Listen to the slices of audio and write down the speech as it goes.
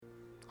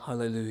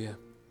Hallelujah.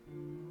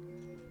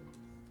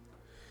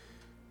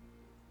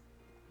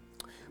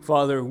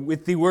 Father,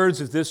 with the words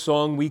of this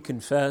song we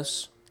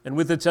confess, and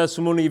with the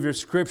testimony of your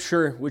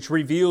Scripture, which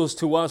reveals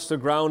to us the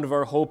ground of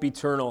our hope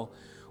eternal,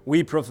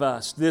 we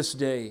profess this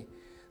day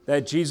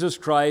that Jesus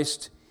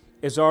Christ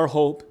is our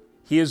hope,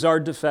 He is our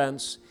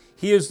defense,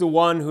 He is the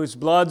one whose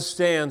blood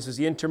stands as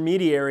the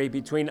intermediary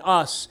between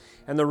us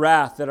and the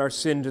wrath that our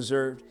sin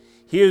deserved.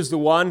 He is the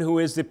one who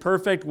is the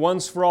perfect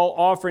once-for-all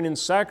offering and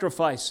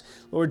sacrifice,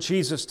 Lord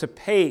Jesus, to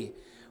pay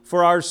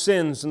for our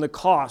sins and the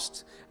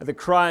cost of the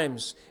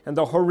crimes and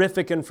the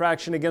horrific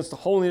infraction against the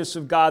holiness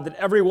of God that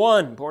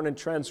everyone born in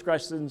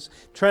transgressions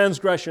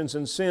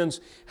and sins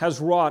has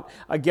wrought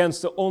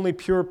against the only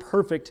pure,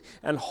 perfect,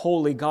 and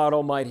holy God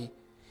Almighty.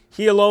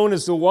 He alone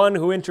is the one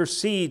who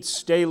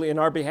intercedes daily in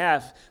our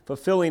behalf,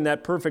 fulfilling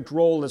that perfect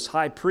role as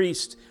high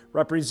priest,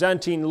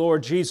 representing,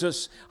 Lord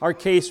Jesus, our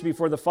case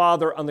before the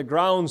Father on the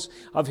grounds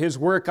of His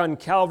work on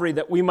Calvary,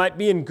 that we might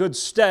be in good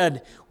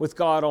stead with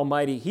God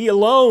Almighty. He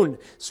alone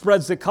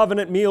spreads the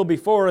covenant meal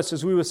before us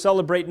as we will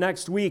celebrate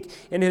next week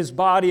in His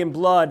body and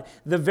blood,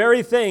 the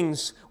very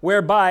things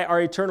whereby our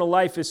eternal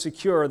life is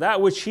secure,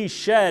 that which He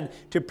shed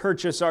to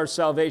purchase our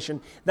salvation,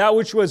 that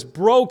which was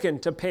broken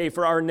to pay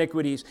for our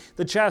iniquities.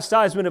 The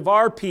chastisement of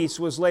our peace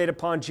was laid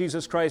upon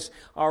Jesus Christ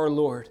our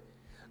Lord.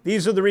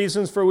 These are the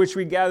reasons for which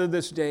we gather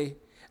this day.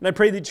 And I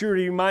pray that you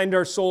remind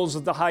our souls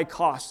of the high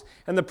cost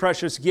and the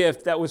precious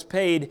gift that was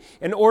paid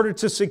in order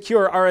to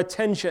secure our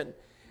attention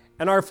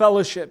and our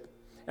fellowship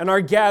and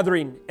our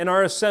gathering and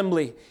our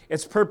assembly,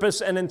 its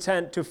purpose and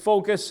intent to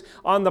focus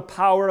on the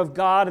power of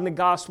God and the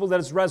gospel that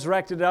has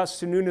resurrected us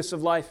to newness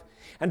of life,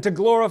 and to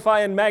glorify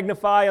and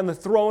magnify on the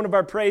throne of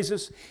our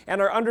praises and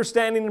our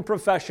understanding and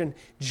profession,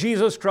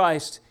 Jesus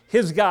Christ,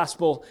 His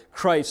gospel,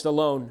 Christ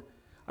alone.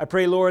 I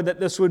pray, Lord, that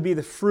this would be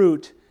the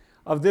fruit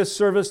of this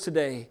service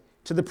today,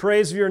 to the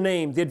praise of your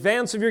name, the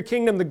advance of your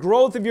kingdom, the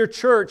growth of your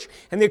church,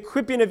 and the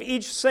equipping of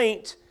each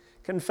saint,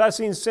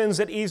 confessing sins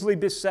that easily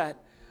beset,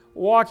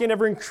 walking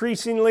ever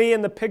increasingly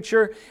in the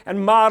picture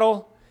and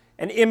model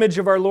and image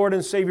of our Lord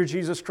and Savior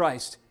Jesus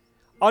Christ,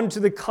 unto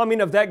the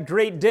coming of that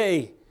great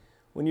day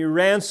when you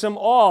ransom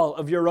all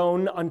of your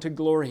own unto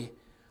glory.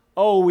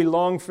 Oh, we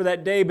long for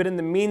that day, but in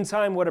the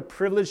meantime, what a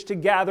privilege to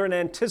gather in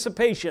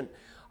anticipation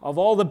of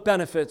all the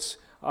benefits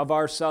of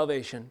our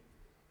salvation.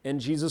 In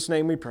Jesus'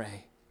 name we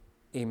pray.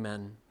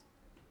 Amen.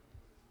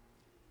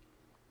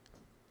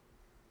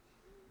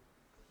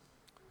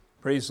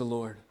 Praise the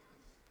Lord.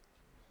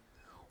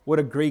 What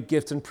a great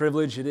gift and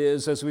privilege it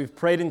is, as we've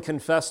prayed and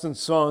confessed and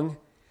sung,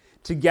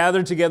 to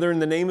gather together in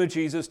the name of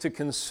Jesus to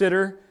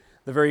consider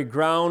the very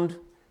ground,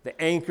 the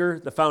anchor,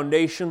 the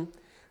foundation,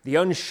 the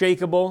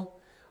unshakable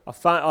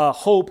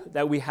hope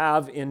that we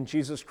have in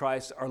Jesus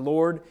Christ, our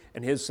Lord,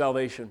 and His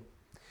salvation.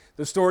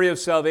 The story of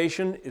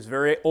salvation is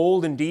very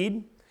old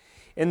indeed.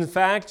 In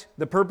fact,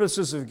 the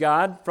purposes of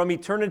God from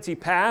eternity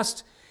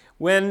past,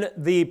 when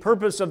the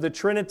purpose of the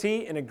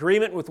Trinity, in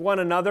agreement with one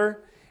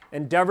another,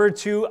 endeavored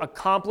to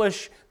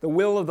accomplish the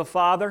will of the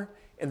Father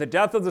in the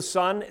death of the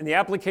Son, in the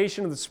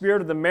application of the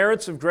Spirit of the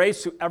merits of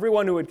grace to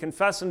everyone who would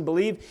confess and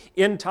believe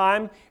in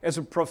time, is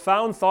a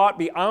profound thought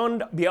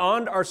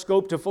beyond our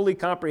scope to fully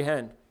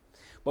comprehend.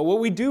 But what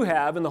we do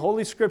have in the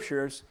Holy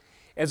Scriptures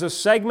is a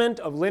segment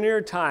of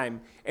linear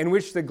time in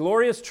which the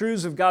glorious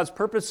truths of God's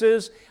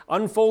purposes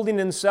unfolding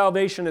in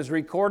salvation is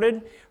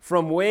recorded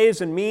from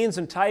ways and means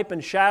and type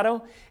and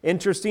shadow,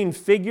 interesting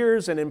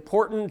figures and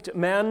important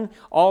men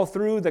all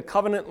through the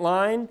covenant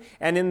line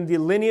and in the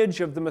lineage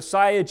of the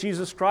Messiah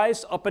Jesus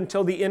Christ up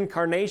until the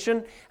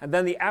incarnation and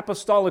then the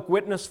apostolic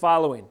witness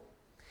following.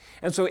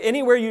 And so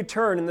anywhere you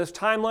turn in this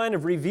timeline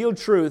of revealed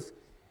truth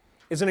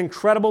is an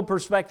incredible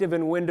perspective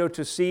and window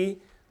to see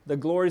the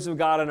glories of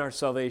God in our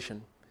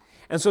salvation.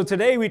 And so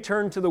today we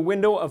turn to the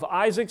window of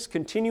Isaac's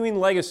continuing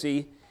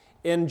legacy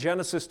in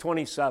Genesis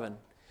 27.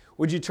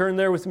 Would you turn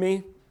there with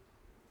me?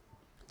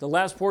 The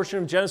last portion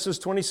of Genesis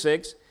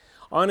 26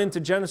 on into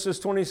Genesis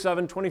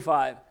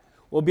 27-25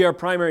 will be our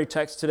primary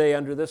text today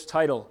under this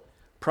title,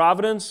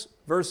 Providence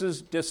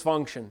versus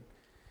Dysfunction.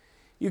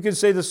 You could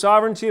say the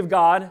sovereignty of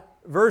God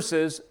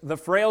versus the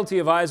frailty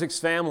of Isaac's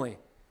family.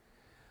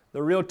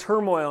 The real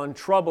turmoil and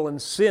trouble and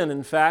sin,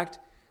 in fact,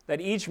 that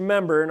each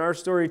member in our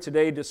story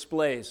today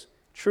displays.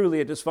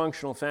 Truly a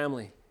dysfunctional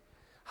family.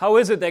 How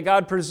is it that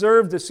God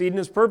preserved the seed and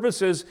His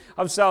purposes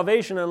of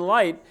salvation in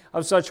light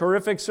of such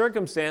horrific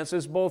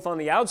circumstances, both on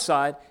the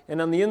outside and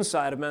on the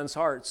inside of men's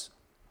hearts?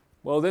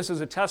 Well, this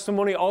is a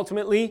testimony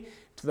ultimately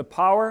to the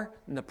power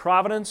and the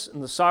providence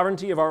and the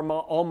sovereignty of our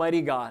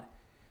Almighty God.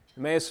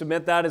 And may I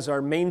submit that as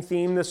our main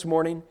theme this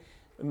morning,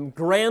 and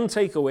grand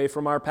takeaway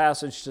from our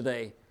passage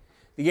today.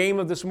 The aim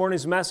of this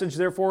morning's message,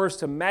 therefore, is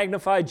to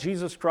magnify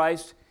Jesus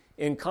Christ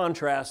in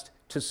contrast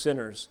to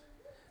sinners.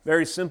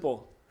 Very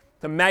simple.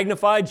 To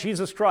magnify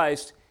Jesus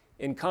Christ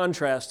in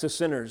contrast to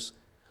sinners.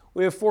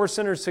 We have 4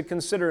 sinners to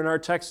consider in our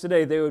text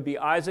today. They would be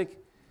Isaac,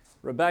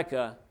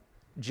 Rebekah,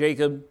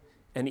 Jacob,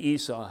 and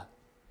Esau.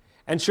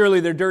 And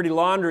surely their dirty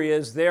laundry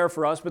is there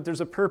for us, but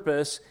there's a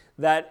purpose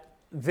that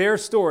their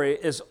story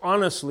is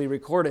honestly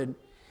recorded.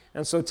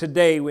 And so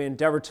today we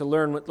endeavor to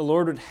learn what the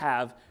Lord would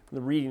have from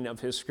the reading of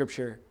His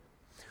Scripture.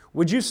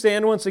 Would you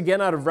stand once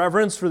again out of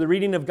reverence for the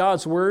reading of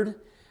God's Word?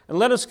 And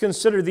let us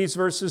consider these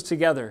verses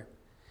together.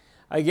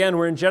 Again,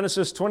 we're in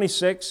Genesis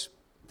 26,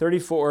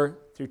 34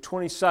 through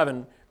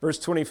 27, verse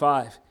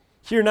 25.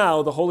 Hear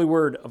now the holy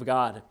word of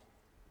God.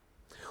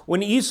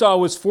 When Esau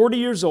was 40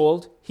 years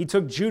old, he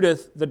took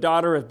Judith, the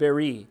daughter of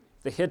Beeri,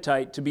 the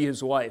Hittite, to be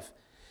his wife,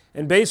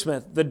 and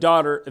Basemath, the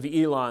daughter of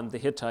Elon, the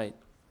Hittite.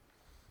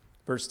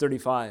 Verse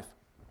 35.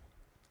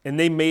 And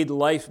they made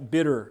life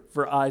bitter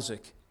for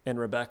Isaac and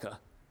Rebekah.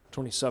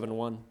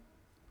 27:1.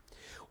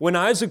 When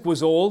Isaac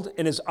was old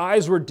and his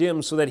eyes were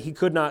dim so that he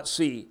could not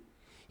see,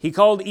 he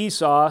called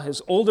Esau,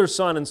 his older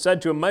son, and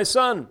said to him, "My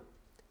son,"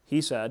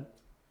 he said.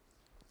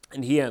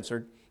 And he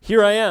answered,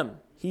 "Here I am,"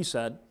 he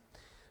said.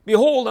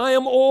 "Behold, I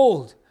am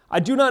old. I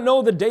do not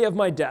know the day of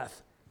my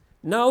death.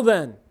 Now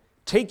then,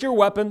 take your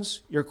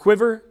weapons, your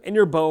quiver, and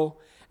your bow,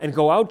 and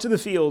go out to the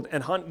field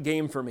and hunt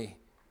game for me.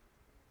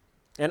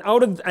 And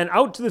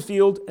out to the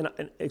field,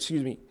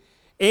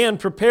 and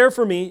prepare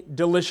for me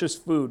delicious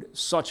food,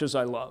 such as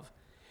I love.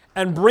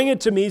 And bring it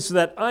to me so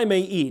that I may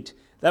eat,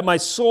 that my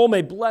soul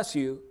may bless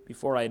you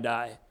before I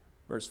die."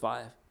 Verse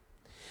 5.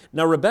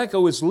 Now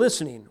Rebekah was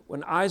listening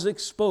when Isaac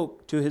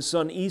spoke to his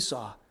son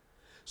Esau.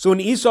 So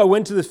when Esau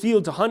went to the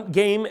field to hunt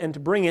game and to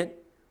bring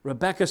it,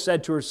 Rebekah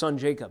said to her son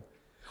Jacob,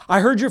 "I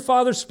heard your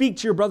father speak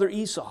to your brother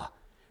Esau.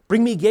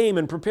 Bring me game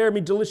and prepare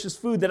me delicious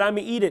food that I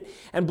may eat it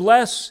and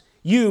bless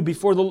you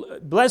before the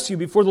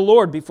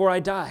Lord before I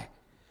die.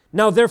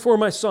 Now therefore,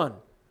 my son,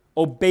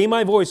 obey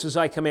my voice as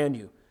I command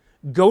you.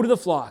 Go to the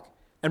flock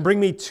and bring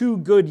me 2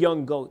 good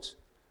young goats,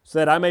 so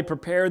that I may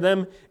prepare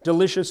them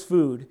delicious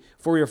food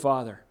for your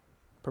father.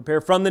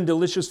 Prepare from them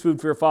delicious food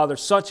for your father,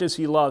 such as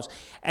he loves,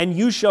 and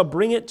you shall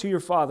bring it to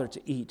your father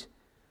to eat,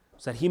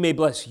 so that he may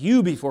bless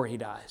you before he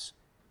dies."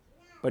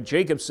 But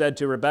Jacob said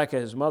to Rebekah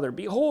his mother,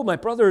 "Behold, my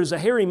brother is a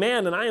hairy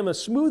man, and I am a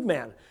smooth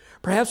man.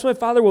 Perhaps my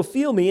father will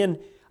feel me, and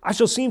I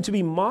shall seem to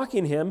be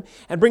mocking him,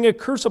 and bring a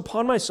curse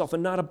upon myself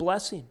and not a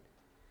blessing."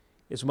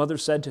 His mother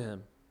said to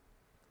him,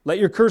 "Let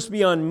your curse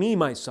be on me,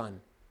 my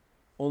son.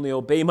 Only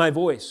obey my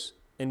voice,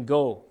 and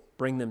go,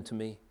 bring them to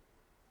me."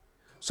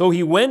 So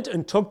he went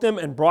and took them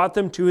and brought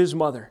them to his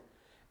mother.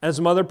 And his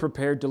mother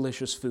prepared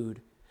delicious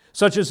food,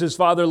 such as his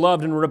father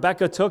loved. And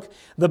Rebekah took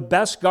the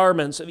best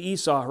garments of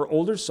Esau, her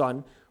older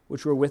son,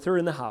 which were with her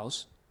in the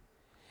house,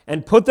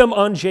 and put them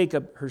on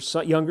Jacob, her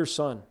younger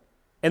son.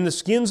 And the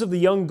skins of the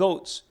young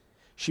goats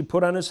she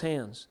put on his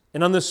hands,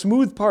 and on the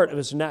smooth part of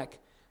his neck.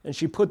 And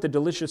she put the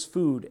delicious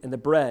food and the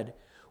bread,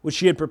 which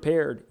she had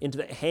prepared, into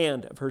the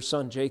hand of her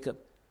son Jacob.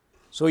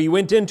 So he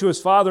went in to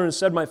his father and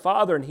said, "My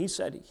father." And he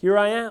said, "Here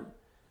I am.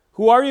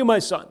 Who are you, my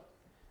son?"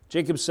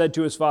 Jacob said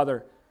to his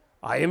father,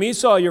 "I am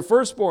Esau, your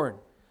firstborn.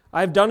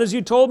 I have done as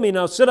you told me.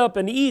 Now sit up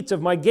and eat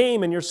of my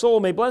game, and your soul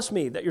may bless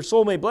me, that your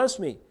soul may bless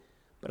me."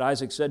 But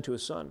Isaac said to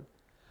his son,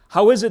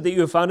 "How is it that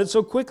you have found it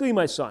so quickly,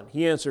 my son?"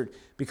 He answered,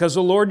 "Because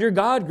the Lord your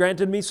God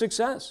granted me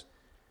success."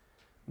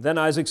 Then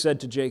Isaac said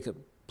to Jacob,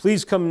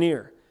 "Please come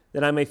near,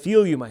 that I may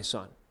feel you, my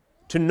son,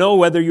 to know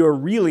whether you are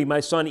really my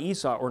son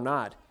Esau or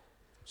not."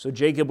 So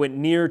Jacob went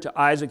near to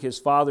Isaac his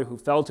father, who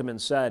felt him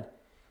and said,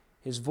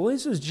 "His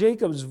voice is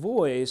Jacob's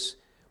voice,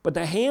 but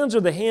the hands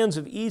are the hands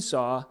of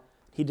Esau."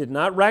 He did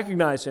not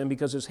recognize him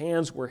because his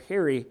hands were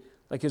hairy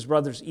like his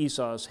brother's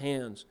Esau's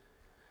hands.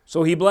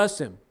 So he blessed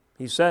him.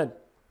 He said,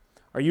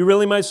 "Are you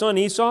really my son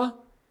Esau?"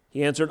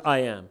 He answered, "I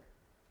am."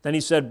 Then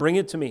he said, "Bring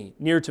it to me,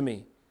 near to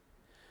me,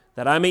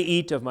 that I may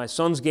eat of my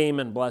son's game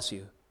and bless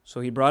you."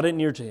 So he brought it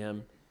near to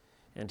him,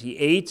 and he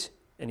ate,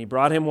 and he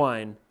brought him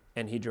wine,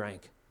 and he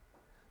drank.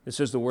 This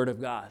is the word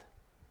of God.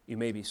 You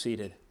may be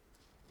seated.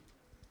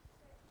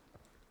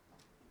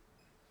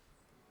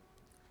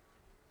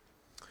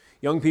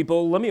 Young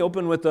people, let me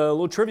open with a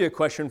little trivia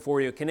question for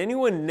you. Can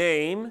anyone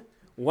name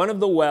one of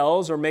the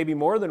wells, or maybe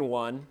more than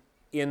one,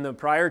 in the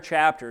prior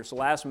chapters? The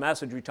last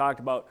message we talked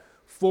about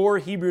 4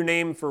 Hebrew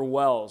names for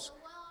wells.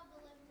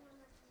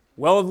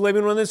 Well of the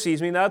living one that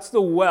sees me. That's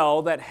the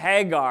well that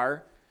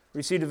Hagar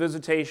received a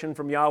visitation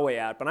from Yahweh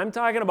at. But I'm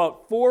talking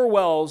about 4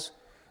 wells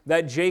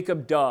that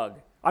Isaac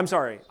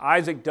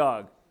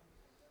dug.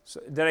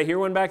 So, did I hear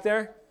one back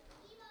there?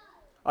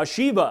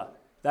 Shibah.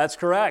 That's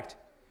correct.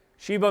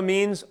 Shibah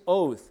means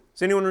oath.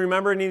 Does anyone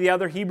remember any of the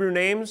other Hebrew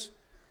names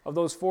of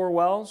those 4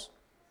 wells?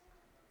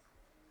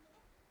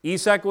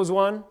 Esek was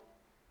one.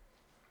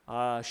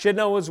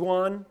 Sitnah was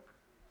one.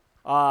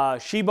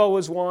 Shibah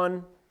was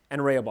one.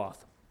 And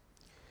Rehoboth.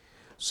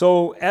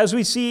 So as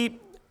we see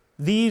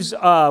these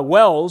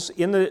wells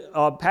in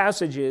the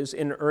passages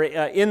in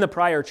the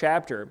prior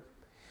chapter,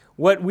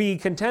 what we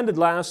contended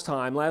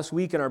last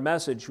week in our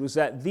message, was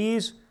that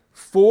these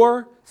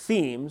 4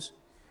 themes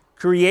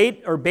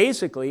create, or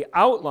basically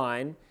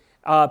outline,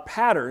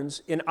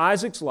 patterns in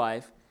Isaac's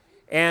life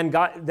and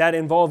that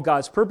involve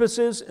God's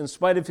purposes in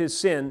spite of his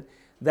sin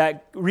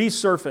that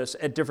resurface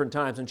at different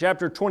times. In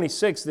chapter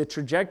 26, the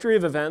trajectory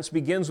of events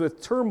begins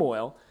with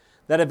turmoil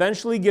that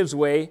eventually gives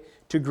way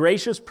to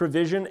gracious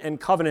provision and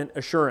covenant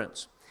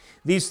assurance.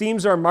 These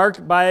themes are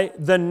marked by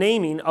the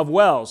naming of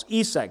wells: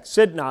 Esek,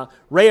 Sitnah,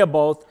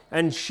 Rehoboth,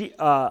 and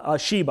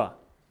Shibah.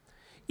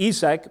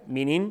 Esek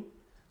meaning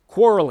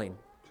quarreling,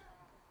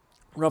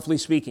 roughly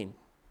speaking.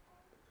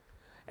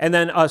 And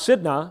then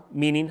Sitnah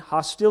meaning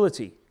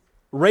hostility.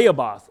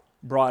 Rehoboth,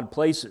 broad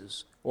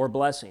places or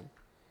blessing.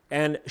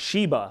 And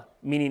Shibah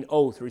meaning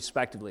oath,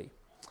 respectively.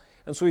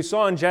 And so we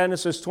saw in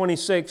Genesis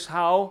 26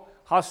 how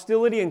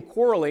hostility and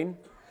quarreling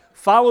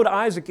followed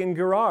Isaac in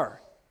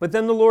Gerar. But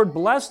then the Lord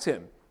blessed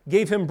him,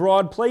 gave him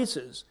broad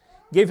places,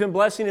 gave him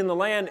blessing in the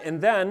land, and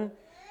then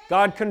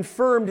God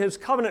confirmed his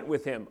covenant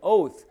with him,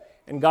 oath.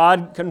 And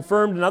God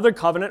confirmed another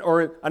covenant,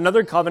 or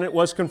another covenant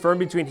was confirmed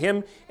between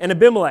him and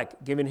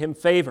Abimelech, giving him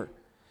favor.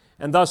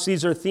 And thus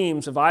these are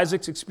themes of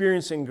Isaac's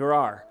experience in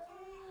Gerar.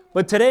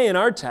 But today in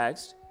our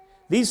text,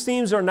 these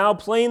themes are now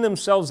playing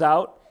themselves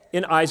out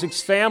in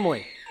Isaac's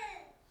family.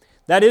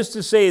 That is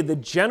to say, the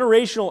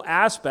generational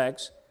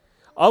aspects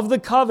of the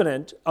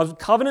covenant, of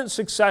covenant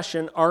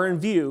succession, are in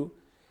view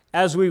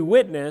as we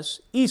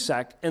witness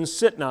Esek and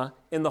Sitnah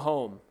in the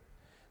home.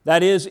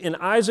 That is, in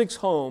Isaac's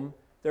home,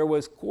 there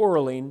was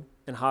quarreling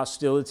and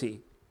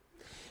hostility.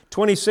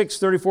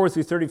 26:34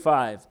 through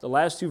 35, the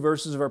last two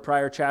verses of our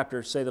prior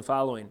chapter say the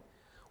following.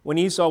 When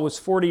Esau was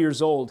 40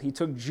 years old, he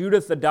took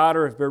Judith, the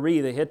daughter of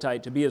Beeri the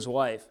Hittite, to be his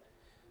wife,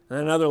 and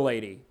another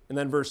lady. And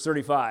then verse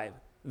 35,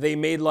 they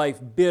made life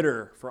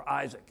bitter for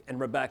Isaac and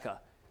Rebekah.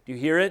 Do you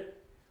hear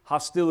it?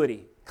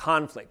 Hostility,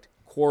 conflict,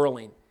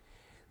 quarreling.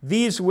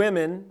 These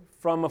women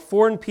from a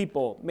foreign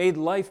people made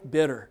life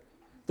bitter.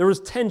 There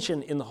was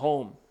tension in the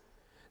home.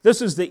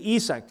 This is the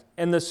Esek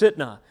and the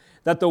Sitnah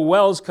that the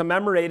wells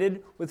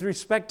commemorated with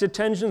respect to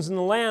tensions in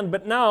the land,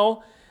 but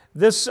now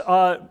this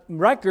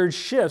record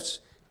shifts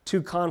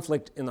to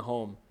conflict in the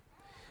home.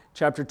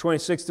 Chapter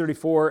 26,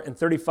 34, and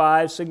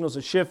 35 signals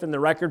a shift in the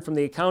record from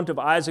the account of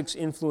Isaac's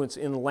influence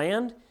in the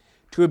land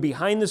to a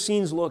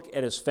behind-the-scenes look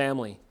at his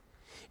family.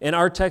 In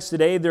our text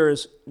today, there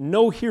is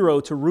no hero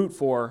to root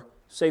for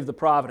save the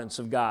providence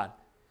of God.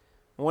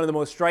 And one of the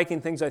most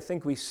striking things I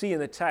think we see in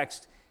the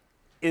text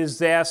is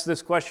they ask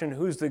this question,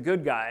 who's the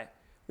good guy?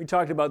 We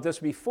talked about this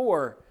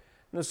before,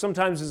 and this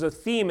sometimes is a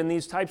theme in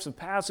these types of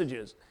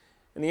passages.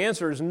 And the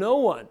answer is no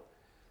one.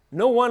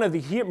 No one of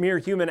the mere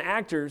human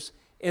actors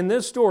in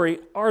this story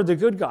are the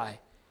good guy.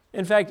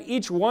 In fact,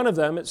 each one of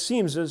them, it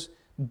seems, is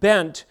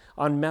bent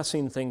on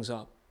messing things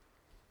up.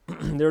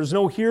 There's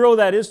no hero,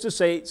 that is to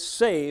say,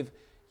 save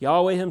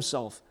Yahweh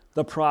himself,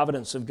 the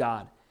providence of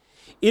God.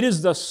 It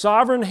is the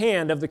sovereign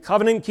hand of the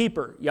covenant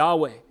keeper,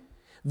 Yahweh,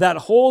 that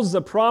holds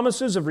the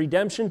promises of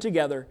redemption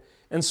together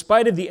in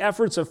spite of the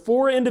efforts of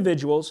four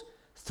individuals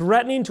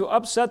threatening to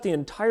upset the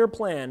entire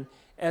plan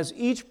as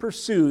each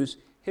pursues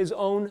his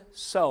own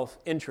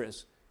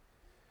self-interest.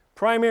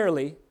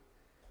 Primarily,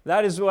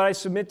 that is what I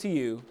submit to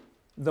you,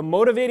 the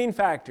motivating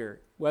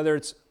factor, whether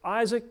it's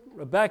Isaac,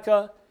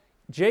 Rebekah,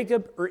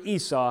 Jacob, or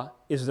Esau,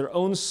 is their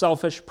own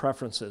selfish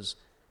preferences.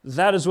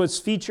 That is what's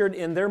featured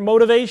in their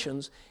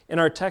motivations in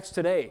our text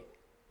today.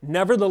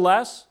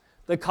 Nevertheless,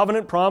 the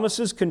covenant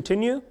promises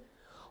continue.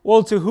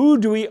 Well, to who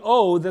do we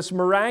owe this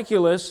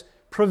miraculous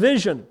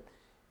provision?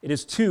 It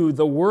is to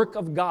the work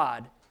of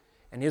God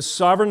and his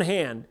sovereign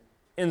hand,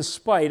 in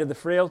spite of the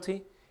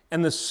frailty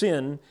and the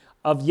sin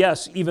of,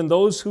 yes, even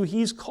those who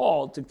he's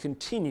called to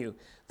continue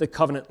the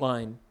covenant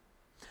line.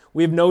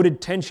 We have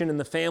noted tension in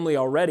the family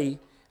already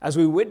as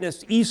we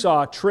witnessed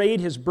Esau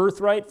trade his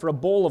birthright for a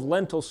bowl of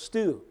lentil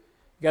stew.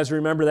 You guys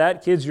remember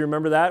that? Kids, you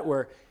remember that?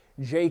 Where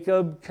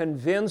Jacob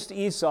convinced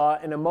Esau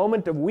in a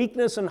moment of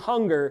weakness and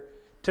hunger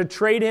to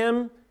trade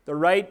him the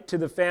right to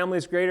the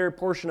family's greater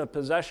portion of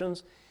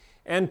possessions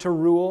and to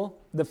rule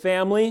the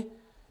family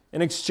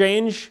in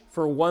exchange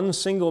for one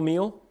single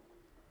meal.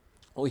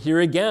 Well, here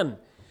again,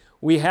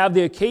 we have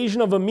the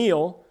occasion of a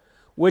meal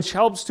which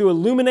helps to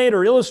illuminate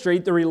or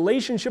illustrate the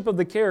relationship of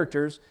the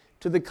characters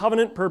to the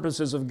covenant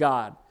purposes of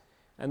God.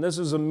 And this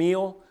is a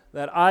meal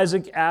that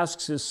Isaac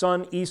asks his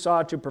son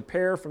Esau to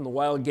prepare from the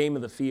wild game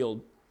of the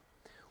field.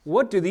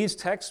 What do these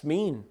texts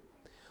mean?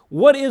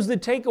 What is the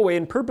takeaway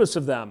and purpose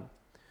of them?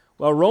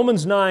 Well,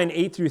 Romans 9,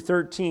 8 through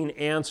 13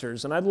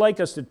 answers, and I'd like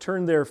us to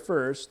turn there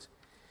first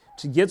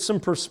to get some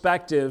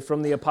perspective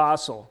from the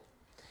apostle.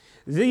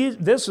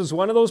 This is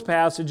one of those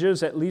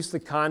passages, at least the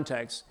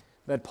context,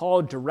 that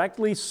Paul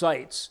directly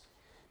cites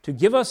to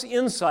give us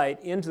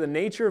insight into the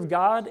nature of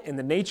God and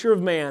the nature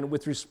of man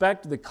with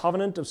respect to the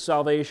covenant of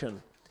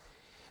salvation.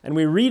 And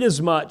we read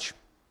as much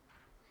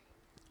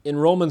in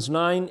Romans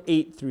 9,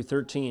 8 through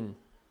 13.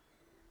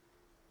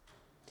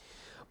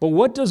 But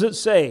what does it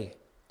say?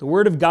 The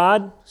Word of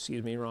God,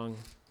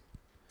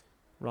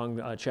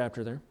 wrong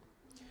chapter there.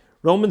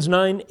 Romans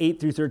 9, 8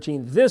 through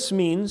 13. This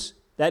means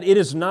that it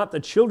is not the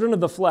children of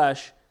the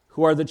flesh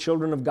who are the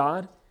children of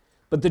God,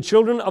 but the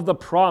children of the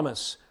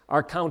promise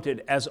are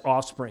counted as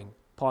offspring.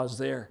 Pause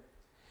there.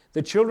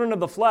 The children of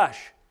the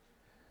flesh,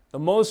 the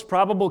most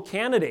probable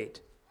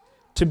candidate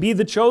to be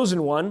the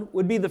chosen one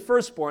would be the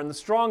firstborn, the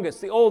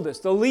strongest, the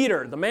oldest, the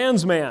leader, the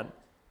man's man,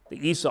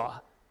 the Esau.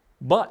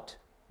 But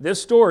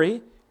this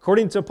story,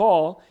 according to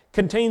Paul,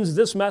 contains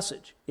this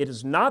message. It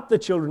is not the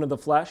children of the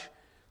flesh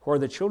who are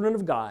the children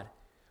of God,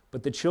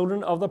 but the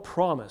children of the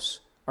promise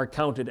are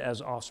counted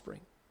as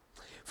offspring.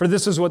 For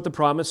this is what the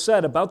promise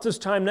said, about this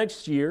time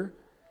next year,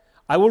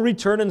 I will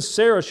return and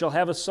Sarah shall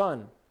have a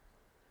son.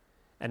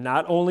 And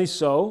not only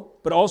so,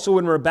 but also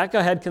when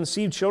Rebekah had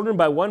conceived children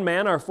by one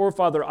man, our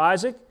forefather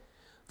Isaac,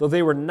 though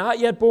they were not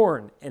yet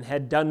born and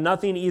had done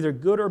nothing either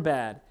good or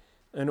bad,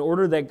 in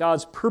order that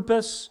God's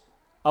purpose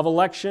of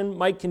election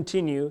might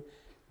continue,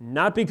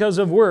 not because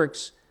of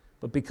works,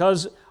 but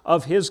because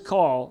of his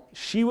call,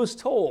 she was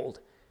told,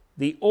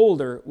 the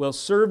older will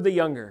serve the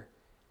younger,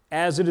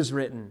 as it is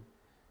written,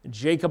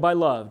 Jacob I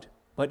loved,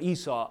 but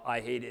Esau I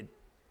hated.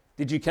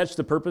 Did you catch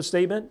the purpose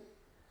statement?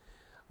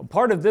 A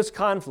part of this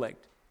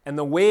conflict and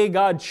the way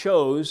God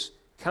chose,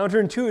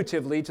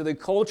 counterintuitively to the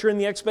culture and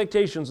the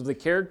expectations of the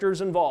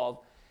characters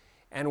involved,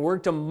 and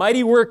worked a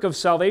mighty work of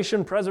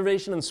salvation,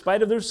 preservation in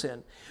spite of their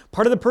sin.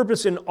 Part of the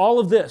purpose in all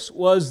of this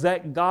was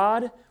that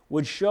God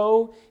would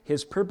show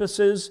his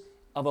purposes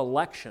of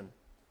election.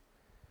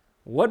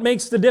 What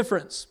makes the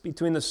difference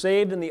between the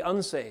saved and the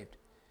unsaved?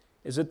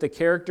 Is it the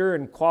character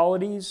and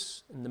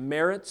qualities and the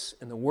merits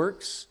and the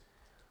works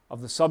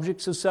of the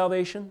subjects of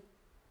salvation?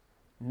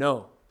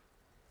 No.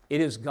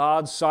 It is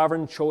God's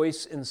sovereign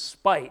choice in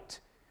spite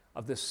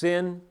of the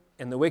sin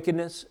and the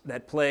wickedness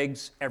that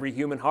plagues every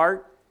human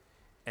heart.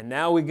 And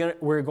now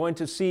we're going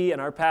to see in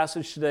our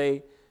passage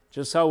today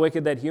just how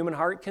wicked that human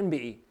heart can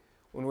be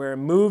when we're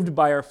moved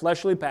by our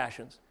fleshly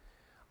passions,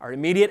 our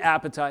immediate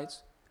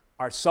appetites,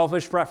 our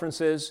selfish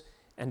preferences,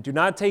 and do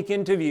not take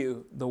into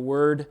view the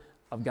Word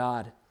of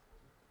God.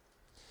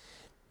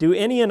 Do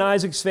any in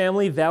Isaac's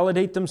family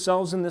validate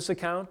themselves in this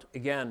account?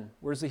 Again,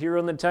 where's the hero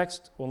in the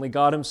text? Only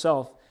God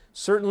himself.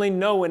 Certainly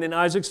no one in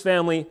Isaac's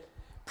family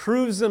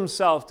proves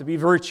himself to be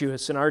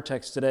virtuous in our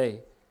text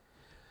today.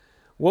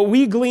 What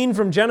we glean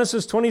from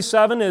Genesis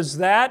 27 is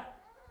that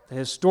the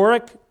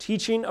historic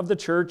teaching of the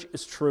church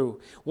is true.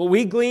 What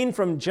we glean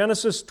from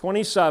Genesis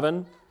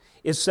 27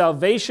 is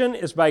salvation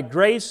is by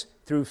grace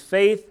through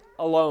faith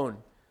alone.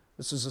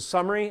 This is a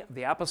summary of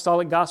the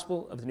apostolic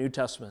gospel of the New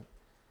Testament.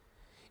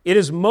 It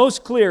is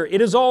most clear, it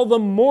is all the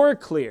more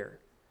clear,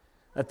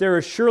 that there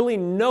is surely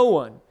no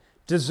one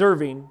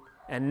deserving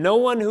and no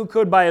one who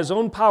could by his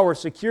own power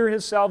secure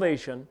his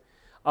salvation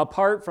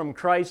apart from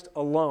Christ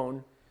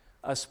alone,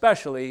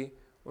 especially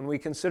when we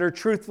consider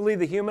truthfully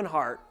the human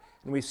heart,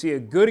 and we see a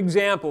good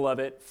example of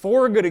it,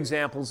 4 good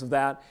examples of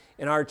that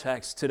in our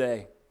text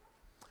today.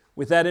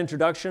 With that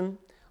introduction,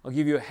 I'll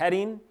give you a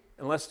heading,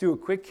 and let's do a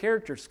quick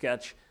character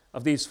sketch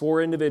of these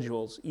 4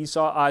 individuals,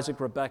 Esau, Isaac,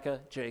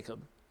 Rebekah,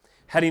 Jacob.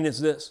 Heading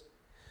is this: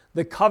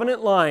 the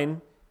covenant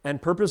line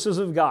and purposes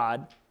of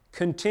God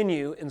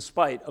continue in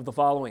spite of the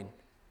following.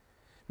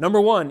 Number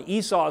 1,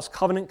 Esau's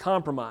covenant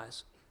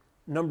compromise.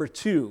 Number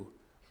 2,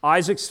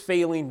 Isaac's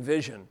failing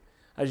vision.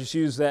 I just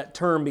use that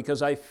term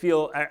because I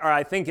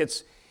think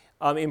it's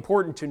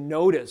important to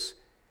notice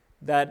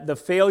that the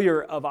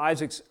failure of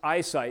Isaac's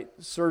eyesight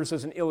serves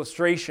as an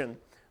illustration of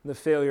the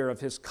failure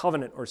of his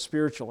covenant or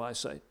spiritual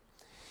eyesight.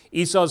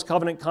 Esau's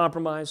covenant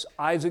compromise,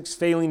 Isaac's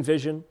failing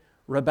vision,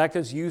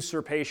 Rebekah's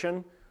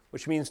usurpation,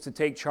 which means to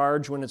take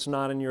charge when it's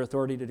not in your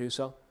authority to do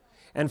so.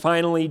 And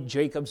finally,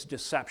 Jacob's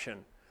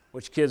deception,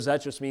 which, kids,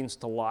 that just means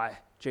to lie,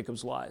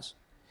 Jacob's lies.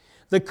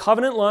 The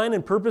covenant line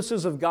and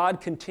purposes of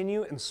God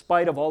continue in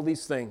spite of all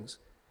these things.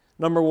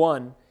 Number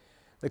 1,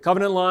 the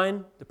covenant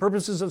line, the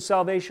purposes of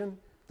salvation,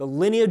 the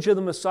lineage of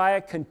the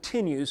Messiah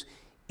continues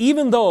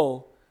even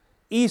though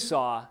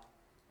Esau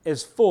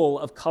is full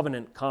of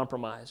covenant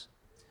compromise.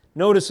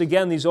 Notice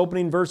again these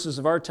opening verses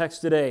of our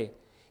text today.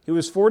 He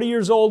was 40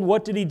 years old.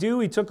 What did he do?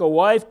 He took a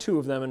wife, 2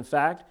 of them in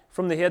fact,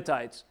 from the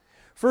Hittites.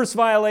 First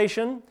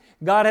violation,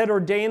 God had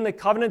ordained the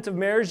covenant of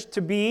marriage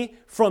to be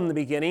from the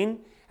beginning,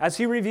 as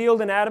he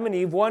revealed in Adam and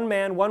Eve, 1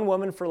 man, 1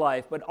 woman for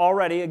life. But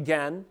already,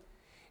 again,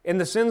 in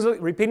the sins,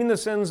 repeating the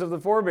sins of the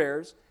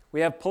forebears,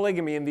 we have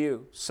polygamy in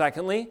view.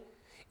 Secondly,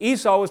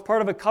 Esau was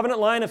part of a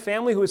covenant line of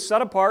family who was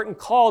set apart and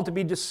called to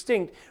be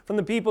distinct from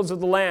the peoples of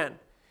the land.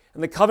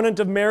 And the covenant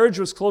of marriage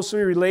was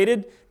closely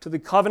related to the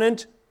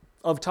covenant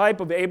of type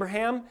of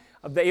Abraham,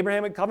 of the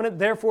Abrahamic covenant.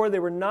 Therefore, they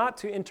were not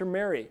to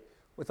intermarry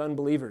with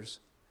unbelievers.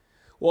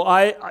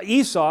 Well,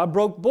 Esau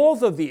broke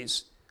both of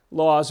these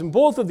laws and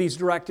both of these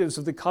directives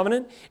of the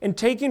covenant and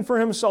taking for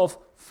himself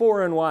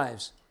foreign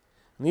wives.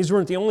 And these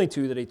weren't the only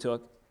 2 that he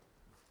took.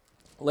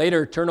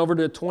 Later, turn over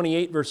to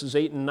 28 verses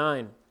 8 and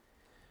 9.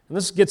 And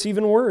this gets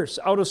even worse.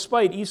 Out of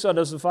spite, Esau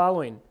does the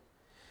following.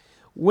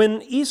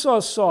 When Esau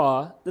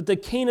saw that the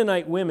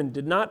Canaanite women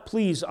did not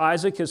please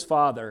Isaac his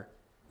father,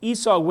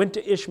 Esau went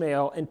to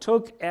Ishmael and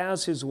took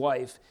as his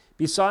wife,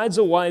 besides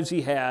the wives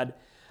he had,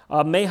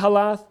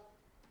 Mahalath,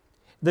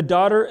 the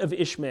daughter of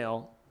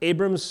Ishmael,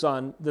 Abram's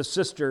son, the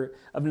sister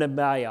of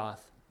Nebaioth.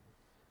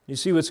 You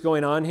see what's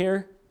going on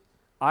here?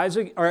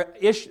 Esau.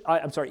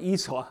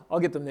 I'll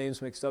get the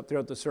names mixed up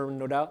throughout the sermon,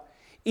 no doubt.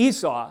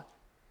 Esau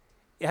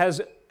has,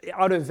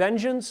 out of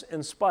vengeance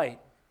and spite,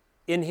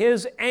 in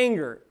his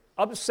anger,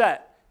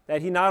 upset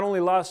that he not only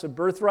lost a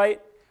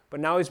birthright, but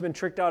now he's been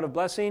tricked out of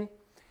blessing.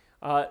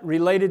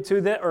 related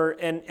to that,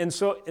 and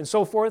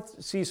so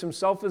forth, sees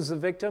himself as the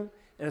victim,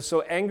 and is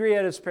so angry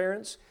at his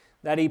parents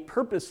that he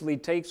purposely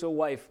takes a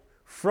wife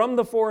from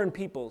the foreign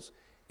peoples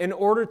in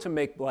order to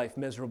make life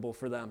miserable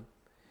for them.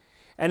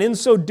 And in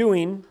so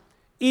doing,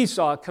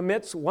 Esau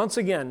commits once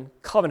again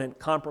covenant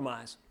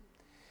compromise.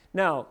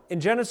 Now, in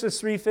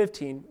Genesis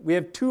 3:15, we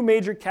have two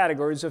major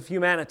categories of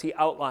humanity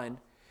outlined.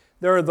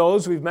 There are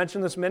those, we've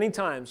mentioned this many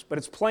times, but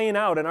it's playing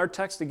out in our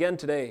text again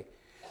today.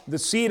 The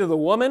seed of the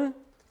woman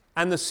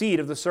and the seed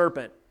of the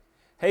serpent.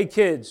 Hey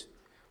kids,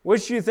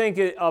 which do you think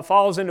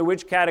falls into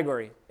which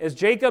category? Is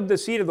Jacob the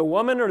seed of the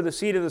woman or the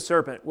seed of the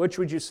serpent? Which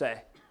would you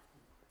say?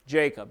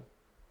 Jacob.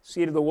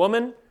 Seed of the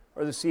woman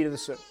or the seed of the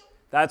serpent?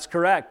 That's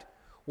correct.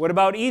 What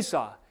about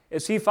Esau?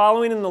 Is he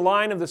following in the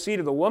line of the seed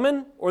of the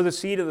woman or the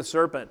seed of the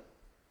serpent?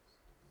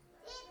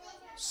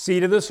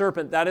 Seed of the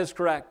serpent, that is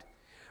correct.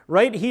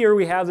 Right here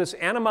we have this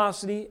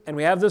animosity and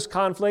we have this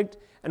conflict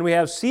and we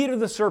have seed of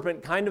the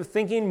serpent kind of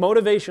thinking,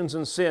 motivations,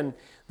 and sin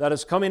that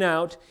is coming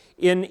out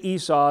in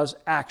Esau's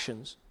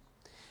actions.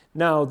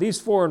 Now, these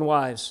foreign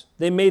wives,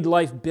 they made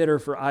life bitter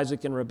for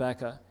Isaac and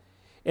Rebekah.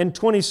 In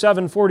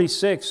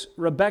 27:46,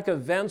 Rebekah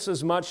vents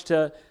as much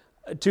to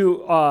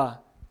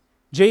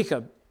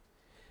Jacob.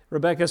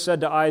 Rebekah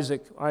said to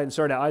Isaac,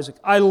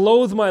 I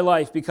loathe my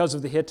life because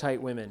of the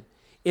Hittite women.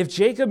 If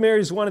Jacob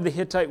marries one of the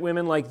Hittite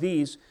women like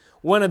these,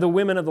 one of the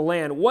women of the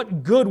land,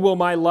 what good will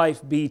my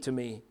life be to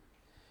me?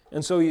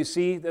 And so you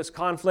see this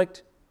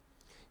conflict.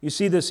 You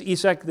see this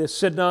Esek, this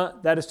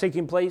Sitnah that is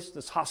taking place,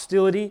 this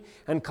hostility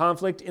and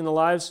conflict in the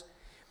lives.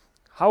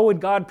 How would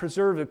God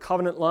preserve a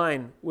covenant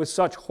line with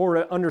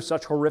under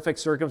such horrific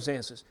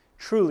circumstances?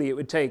 Truly, it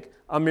would take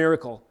a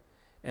miracle,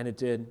 and it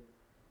did.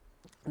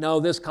 Now,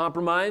 this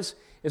compromise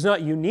is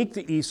not unique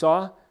to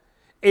Esau.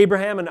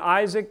 Abraham and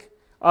Isaac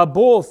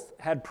both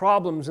had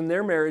problems in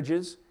their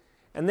marriages,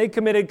 and they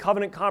committed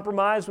covenant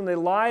compromise when they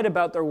lied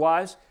about their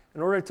wives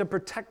in order to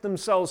protect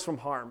themselves from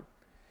harm.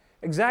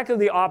 Exactly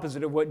the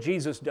opposite of what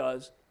Jesus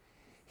does.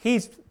 He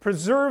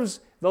preserves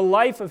the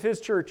life of his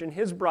church and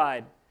his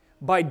bride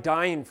by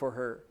dying for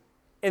her.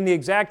 In the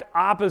exact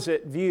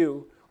opposite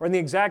view, or in the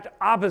exact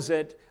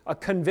opposite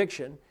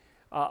conviction,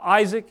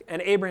 Isaac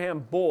and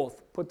Abraham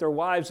both put their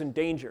wives in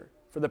danger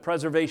for the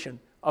preservation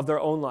of their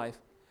own life.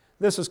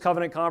 This is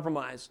covenant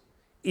compromise.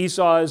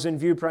 Esau is in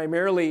view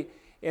primarily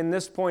in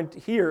this point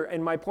here,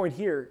 and my point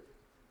here,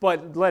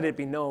 but let it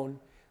be known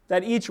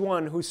that each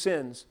one who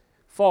sins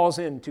falls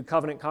into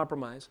covenant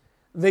compromise.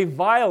 They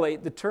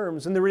violate the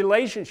terms in the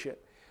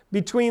relationship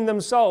between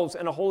themselves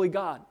and a holy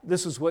God.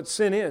 This is what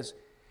sin is.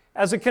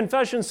 As the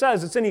confession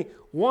says, it's any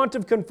want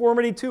of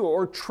conformity to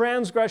or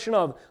transgression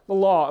of the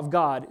law of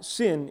God.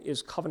 Sin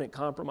is covenant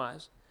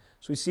compromise.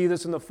 So we see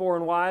this in the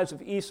foreign wives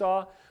of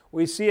Esau.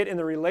 We see it in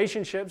the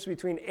relationships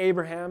between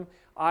Abraham,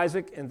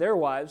 Isaac, and their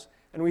wives.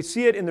 And we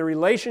see it in the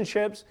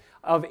relationships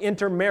of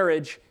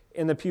intermarriage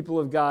in the people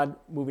of God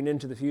moving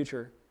into the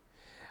future.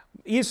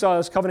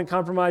 Esau's covenant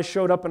compromise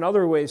showed up in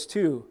other ways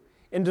too,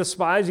 in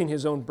despising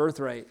his own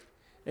birthright.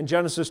 In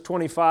Genesis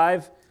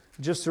 25,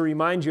 just to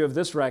remind you of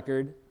this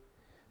record,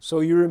 so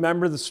you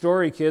remember the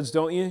story, kids,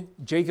 don't you?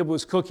 Jacob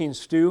was cooking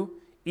stew.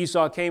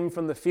 Esau came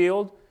from the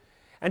field.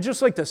 And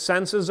just like the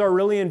senses are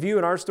really in view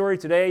in our story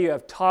today, you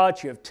have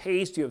touch, you have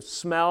taste, you have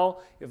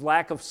smell, you have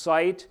lack of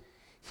sight.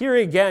 Here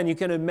again, you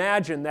can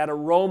imagine that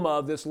aroma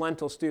of this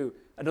lentil stew.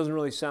 That doesn't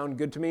really sound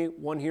good to me.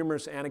 One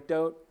humorous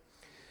anecdote.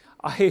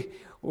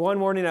 One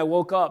morning I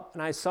woke up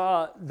and I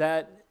saw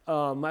that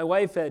my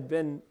wife had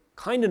been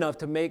kind enough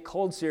to make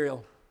cold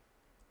cereal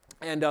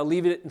and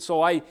leave it. And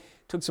so I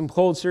took some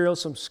cold cereal,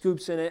 some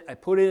scoops in it. I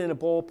put it in a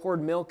bowl,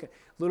 poured milk, a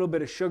little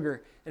bit of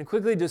sugar, and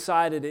quickly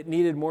decided it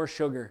needed more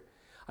sugar.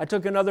 I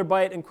took another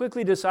bite and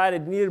quickly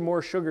decided it needed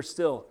more sugar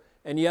still.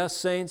 And yes,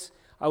 saints,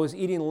 I was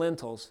eating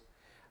lentils.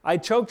 I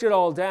choked it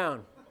all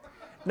down.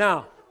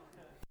 Now,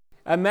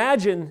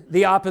 imagine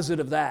the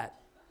opposite of that.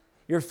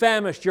 You're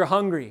famished, you're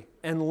hungry,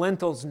 and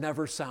lentils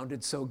never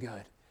sounded so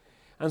good.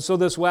 And so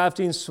this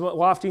wafting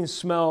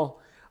smell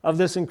of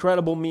this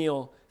incredible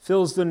meal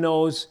fills the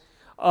nose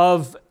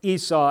of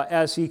Esau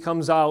as he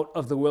comes out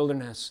of the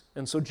wilderness.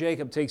 And so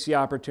Jacob takes the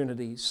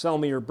opportunity, sell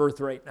me your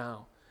birthright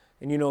now.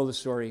 And you know the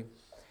story.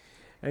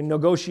 And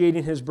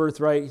negotiating his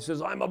birthright, he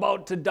says, I'm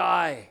about to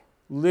die.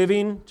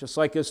 Living, just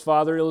like his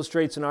father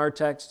illustrates in our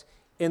text,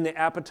 in the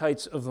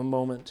appetites of the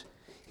moment.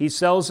 He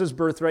sells his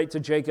birthright to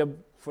Jacob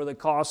for the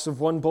cost of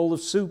one bowl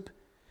of soup.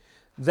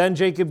 Then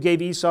Jacob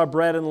gave Esau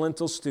bread and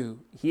lentil stew.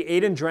 He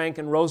ate and drank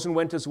and rose and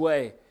went his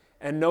way.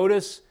 And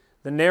notice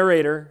the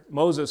narrator,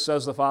 Moses,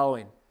 says the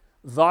following.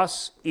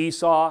 Thus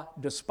Esau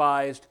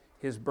despised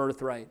his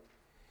birthright.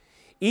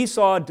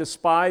 Esau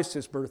despised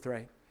his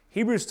birthright.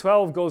 Hebrews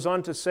 12 goes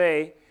on to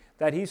say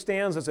that he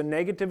stands as a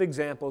negative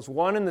example, as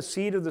one in the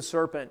seed of the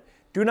serpent.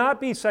 Do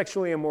not be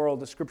sexually immoral,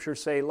 the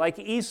scriptures say, like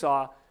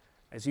Esau,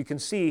 as you can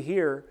see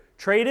here,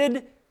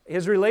 traded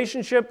his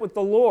relationship with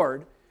the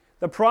Lord,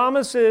 the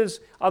promises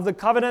of the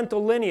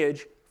covenantal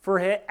lineage, for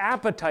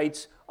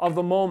appetites of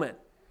the moment.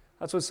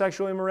 That's what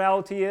sexual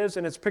immorality is,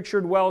 and it's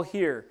pictured well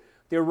here.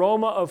 The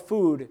aroma of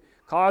food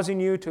causing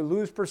you to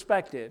lose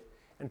perspective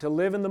and to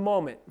live in the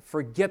moment,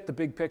 forget the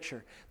big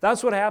picture.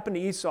 That's what happened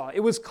to Esau.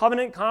 It was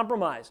covenant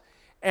compromise,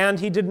 and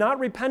he did not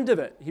repent of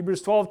it.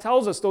 Hebrews 12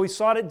 tells us, though he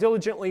sought it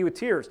diligently with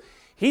tears.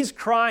 He's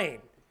crying.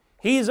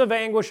 He's of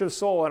anguish of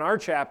soul. In our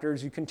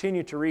chapters, you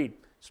continue to read.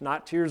 It's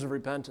not tears of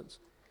repentance.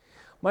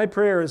 My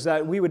prayer is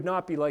that we would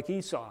not be like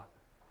Esau.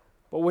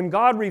 But when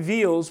God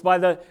reveals by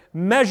the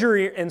measure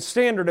and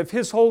standard of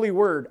His holy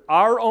word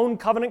our own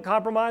covenant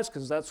compromise,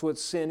 because that's what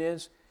sin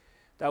is,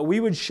 that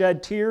we would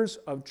shed tears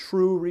of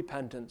true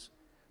repentance.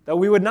 That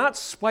we would not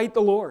spite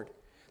the Lord.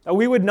 That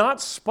we would not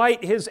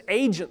spite His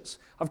agents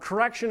of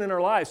correction in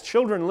our lives.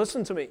 Children,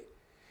 listen to me.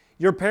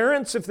 Your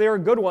parents, if they are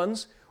good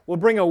ones, will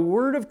bring a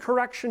word of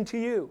correction to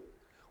you.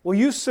 Will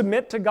you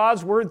submit to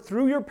God's word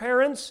through your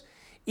parents,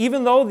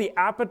 even though the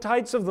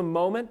appetites of the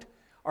moment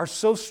are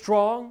so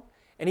strong,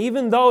 and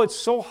even though it's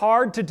so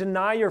hard to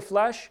deny your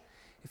flesh?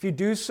 If you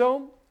do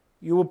so,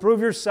 you will prove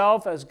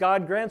yourself, as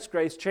God grants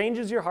grace,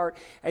 changes your heart,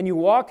 and you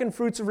walk in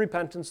fruits of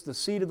repentance, the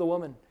seed of the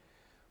woman.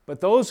 But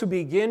those who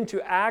begin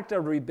to act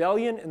a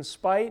rebellion and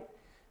spite,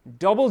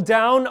 double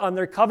down on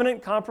their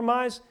covenant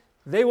compromise,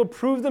 they will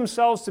prove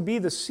themselves to be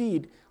the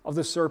seed of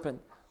the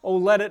serpent. Oh,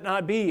 let it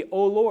not be,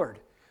 O Lord.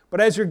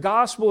 But as your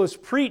gospel is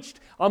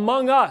preached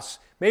among us,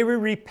 may we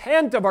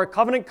repent of our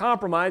covenant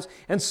compromise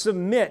and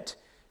submit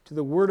to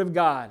the word of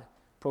God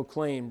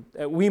proclaimed,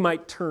 that we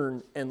might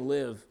turn and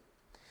live.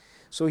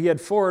 So he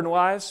had foreign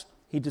wives,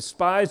 he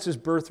despised his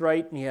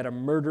birthright, and he had a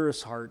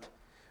murderous heart.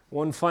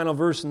 One final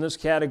verse in this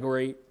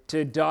category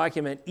to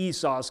document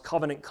Esau's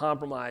covenant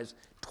compromise,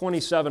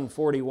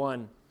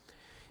 27:41.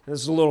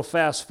 This is a little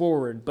fast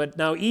forward. But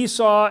now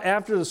Esau,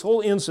 after this whole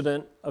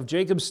incident of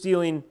Jacob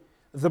stealing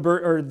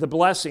the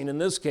blessing in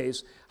this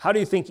case, how do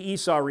you think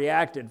Esau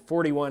reacted?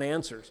 41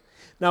 answers.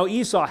 Now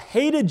Esau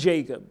hated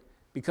Jacob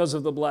because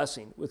of the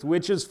blessing with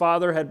which his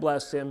father had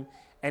blessed him.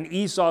 And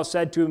Esau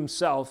said to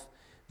himself,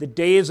 the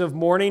days of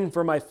mourning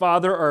for my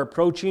father are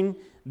approaching.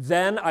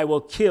 Then I will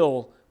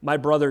kill my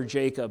brother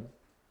Jacob.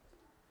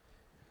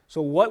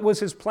 So what was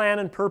his plan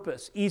and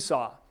purpose?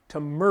 Esau, to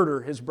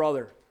murder his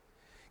brother.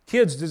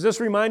 Kids, does this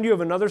remind you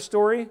of another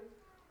story?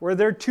 Were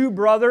there two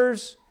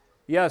brothers?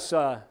 Yes,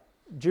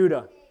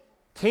 Judah.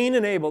 Cain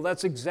and Abel,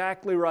 that's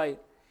exactly right.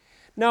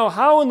 Now,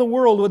 how in the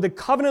world would the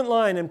covenant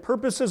line and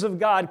purposes of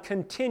God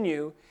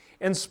continue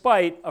in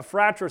spite of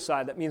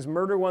fratricide, that means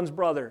murder one's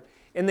brother?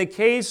 In the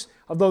case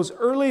of those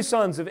early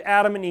sons of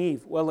Adam and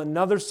Eve, well,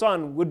 another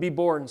son would be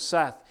born,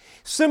 Seth.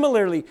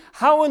 Similarly,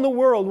 how in the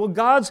world will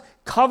God's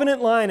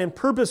covenant line and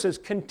purposes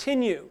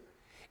continue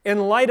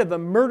in light of the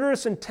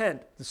murderous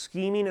intent, the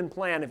scheming and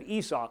plan of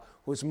Esau,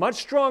 who was much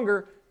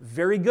stronger,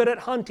 very good at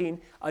hunting,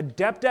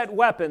 adept at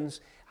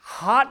weapons,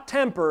 hot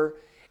temper,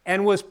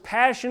 and was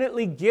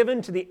passionately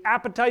given to the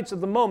appetites of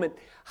the moment?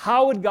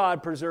 How would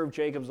God preserve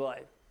Jacob's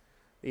life?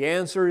 The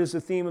answer is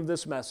the theme of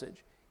this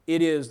message.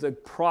 It is the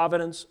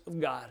providence of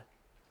God.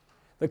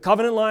 The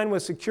covenant line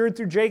was secured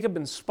through Jacob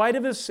in spite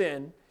of his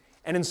sin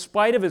and in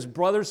spite of his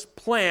brother's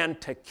plan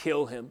to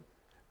kill him.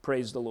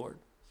 Praise the Lord.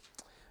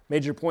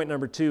 Major point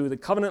number 2, the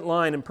covenant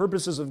line and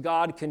purposes of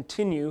God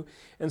continue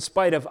in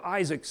spite of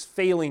Isaac's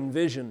failing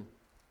vision.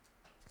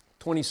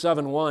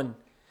 27:1.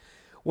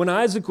 When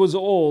Isaac was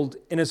old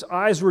and his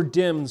eyes were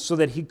dimmed so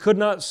that he could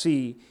not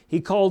see, he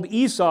called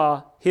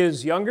Esau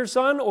his younger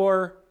son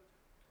or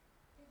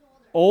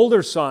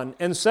older son,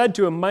 and said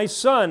to him, my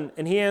son.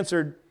 And he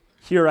answered,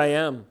 here I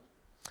am.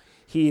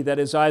 He, that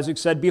is Isaac,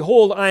 said,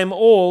 behold, I am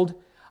old.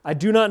 I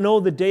do not know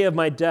the day of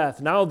my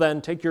death. Now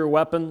then, take your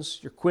weapons,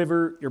 your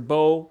quiver, your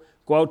bow,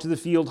 go out to the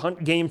field,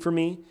 hunt game for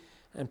me,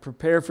 and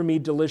prepare for me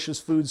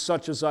delicious food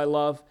such as I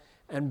love,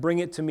 and bring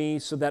it to me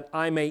so that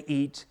I may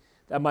eat,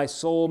 that my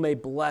soul may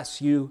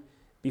bless you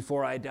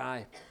before I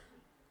die.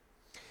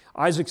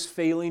 Isaac's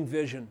failing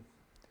vision.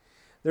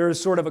 There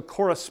is sort of a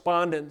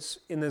correspondence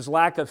in his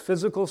lack of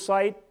physical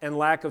sight and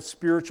lack of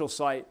spiritual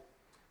sight.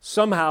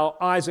 Somehow,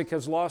 Isaac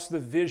has lost the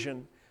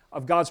vision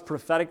of God's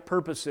prophetic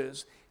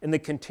purposes in the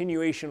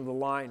continuation of the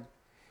line.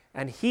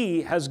 And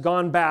he has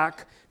gone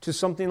back to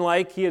something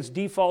like he has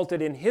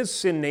defaulted in his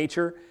sin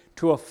nature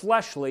to a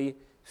fleshly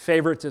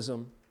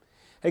favoritism.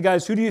 Hey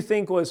guys, who do you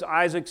think was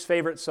Isaac's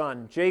favorite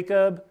son,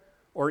 Jacob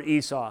or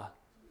Esau?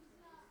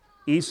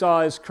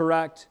 Esau is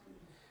correct.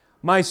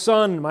 My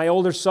son, my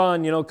older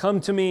son, come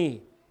to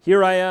me.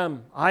 Here I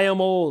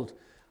am old.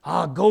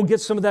 Go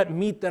get some of that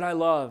meat that I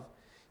love.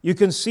 You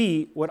can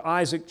see what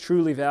Isaac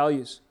truly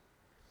values.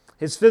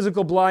 His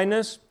physical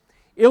blindness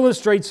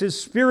illustrates his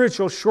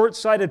spiritual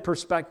short-sighted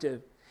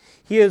perspective.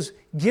 He has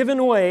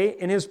given way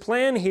in his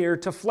plan here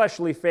to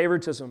fleshly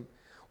favoritism.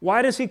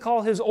 Why does he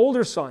call his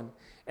older son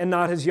and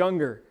not his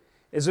younger?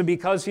 Is it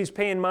because he's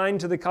paying mind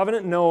to the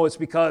covenant? No, it's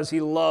because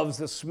he loves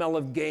the smell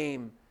of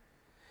game.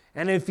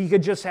 And if he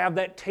could just have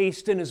that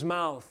taste in his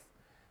mouth.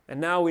 And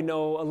now we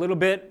know a little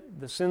bit,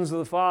 the sins of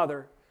the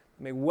father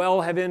may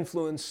well have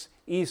influenced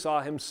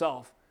Esau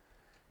himself,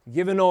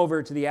 given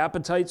over to the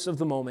appetites of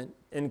the moment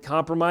and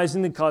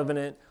compromising the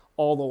covenant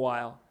all the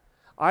while.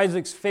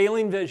 Isaac's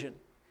failing vision,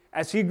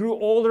 as he grew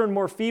older and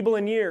more feeble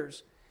in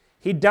years,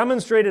 He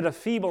demonstrated a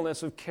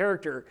feebleness of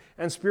character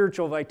and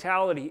spiritual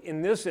vitality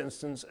in this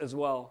instance as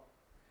well.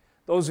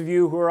 Those of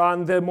you who are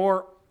on the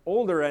more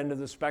older end of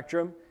the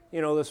spectrum,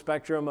 the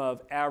spectrum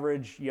of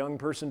average young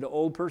person to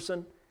old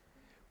person,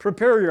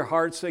 prepare your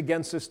hearts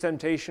against this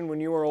temptation when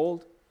you are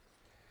old.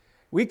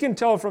 We can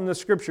tell from the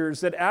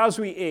scriptures that as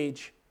we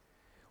age,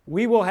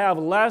 we will have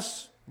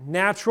less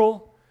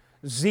natural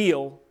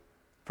zeal,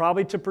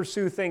 probably to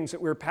pursue things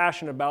that we were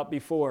passionate about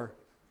before.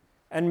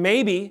 And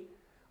maybe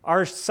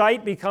our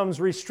sight becomes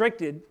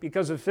restricted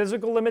because of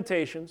physical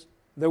limitations,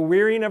 the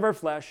wearying of our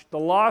flesh, the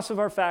loss of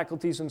our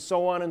faculties, and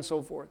so on and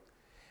so forth.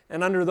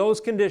 And under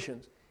those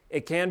conditions,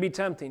 it can be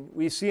tempting.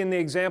 We see in the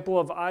example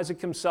of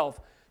Isaac himself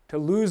to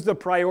lose the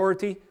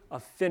priority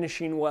of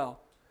finishing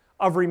well,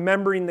 of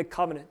remembering the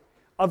covenant,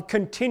 of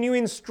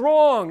continuing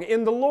strong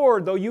in the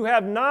Lord, though you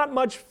have not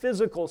much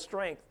physical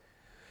strength.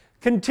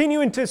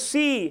 Continuing to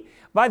see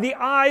by the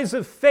eyes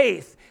of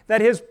faith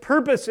that His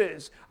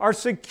purposes are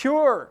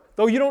secure,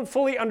 though you don't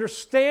fully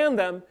understand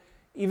them,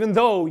 even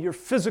though your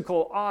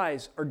physical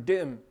eyes are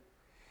dim.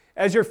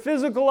 As your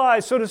physical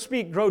eyes, so to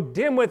speak, grow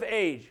dim with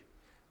age,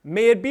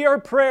 may it be our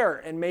prayer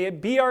and may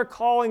it be our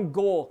call and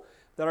goal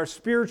that our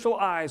spiritual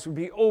eyes would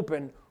be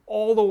open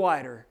all the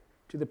wider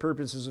to the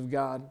purposes of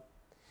God.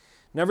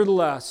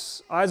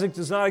 Nevertheless, Isaac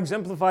does not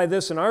exemplify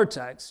this in our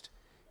text.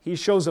 He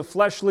shows a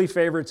fleshly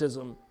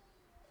favoritism.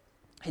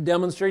 He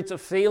demonstrates a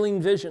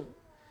failing vision,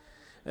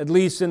 at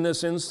least in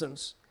this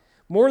instance.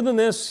 More than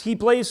this, he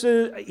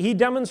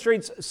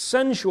demonstrates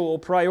sensual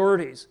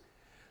priorities.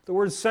 The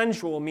word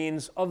sensual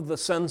means of the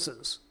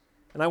senses.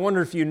 And I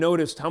wonder if you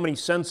noticed how many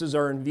senses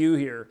are in view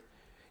here.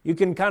 You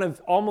can kind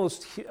of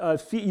almost,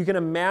 you can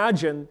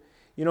imagine,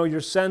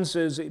 your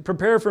senses.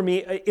 Prepare for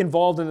me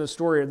involved in the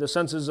story, or the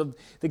senses of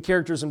the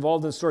characters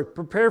involved in the story.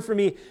 Prepare for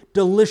me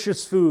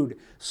delicious food,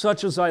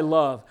 such as I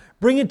love.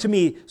 Bring it to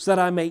me so that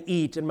I may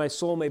eat and my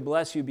soul may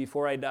bless you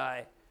before I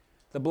die.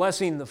 The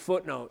blessing, the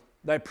footnote,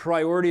 thy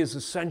priority is the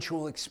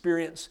sensual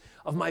experience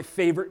of my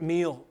favorite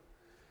meal.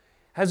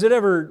 Has it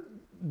ever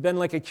been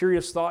like a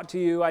curious thought to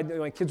you?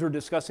 My kids were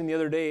discussing the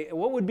other day,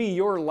 what would be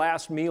your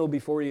last meal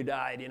before you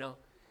died,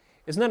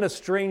 Isn't that a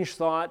strange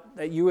thought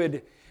that you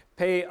would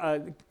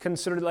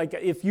consider, like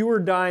if you were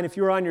dying, if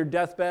you were on your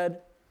deathbed,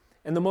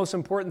 and the most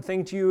important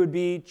thing to you would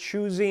be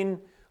choosing,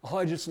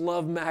 I just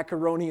love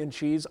macaroni and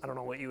cheese. I don't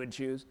know what you would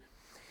choose.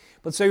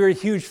 But say you're a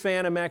huge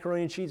fan of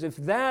macaroni and cheese. If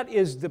that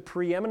is the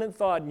preeminent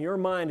thought in your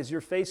mind as you're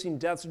facing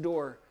death's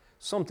door,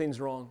 something's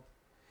wrong.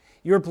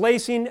 You're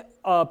placing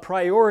a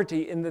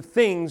priority in the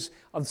things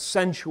of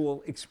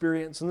sensual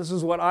experience. And this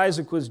is what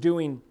Isaac was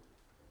doing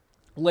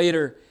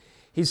later.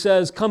 He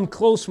says, come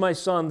close, my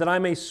son, that I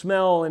may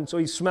smell. And so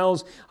he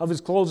smells of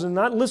his clothes and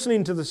not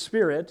listening to the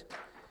Spirit.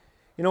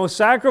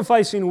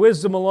 Sacrificing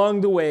wisdom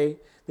along the way,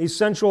 these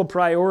sensual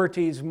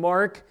priorities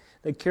mark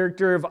the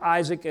character of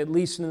Isaac, at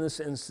least in this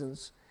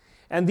instance.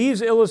 And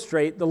these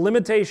illustrate the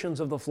limitations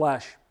of the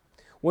flesh.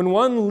 When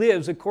one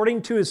lives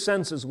according to his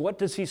senses, what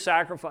does he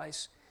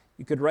sacrifice?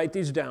 You could write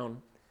these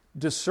down.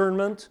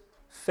 Discernment,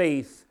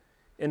 faith,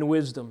 and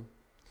wisdom.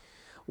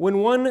 When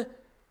one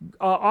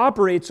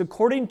operates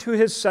according to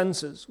his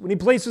senses, when he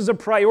places a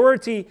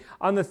priority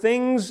on the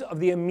things of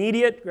the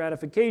immediate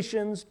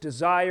gratifications,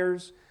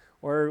 desires,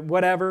 or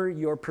whatever,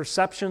 your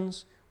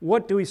perceptions,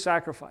 what do we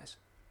sacrifice?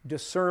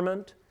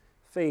 Discernment,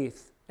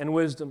 faith, and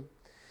wisdom.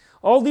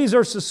 All these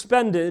are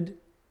suspended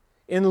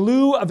in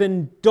lieu of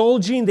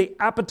indulging the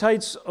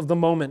appetites of the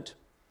moment.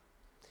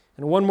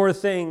 And one more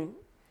thing,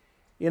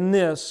 in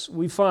this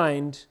we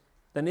find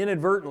that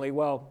inadvertently,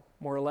 well,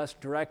 more or less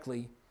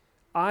directly,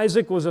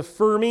 Isaac was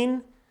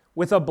affirming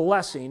with a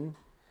blessing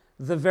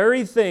the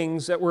very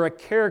things that were a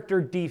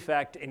character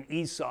defect in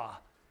Esau.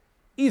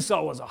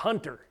 Esau was a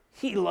hunter.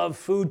 He loved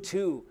food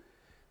too.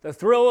 The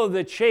thrill of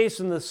the chase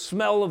and the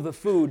smell of the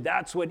food,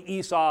 that's what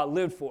Esau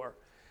lived for.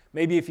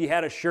 Maybe if he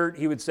had a shirt,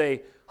 he would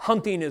say,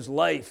 hunting is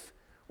life,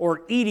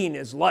 or eating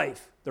is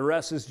life. The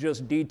rest is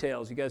just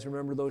details. You guys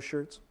remember those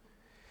shirts?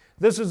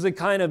 This is the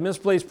kind of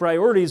misplaced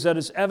priorities that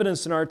is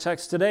evidenced in our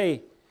text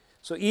today.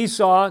 So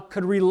Esau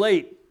could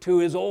relate to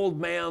his old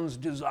man's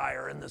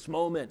desire in this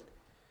moment.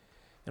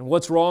 And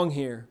what's wrong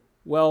here?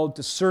 Well,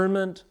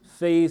 discernment,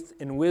 faith,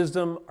 and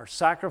wisdom are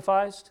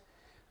sacrificed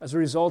as a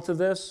result of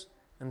this.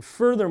 And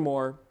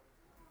furthermore,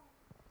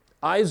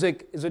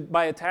 Isaac,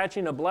 by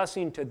attaching a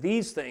blessing to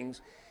these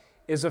things,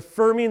 is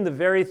affirming the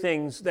very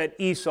things that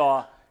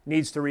Esau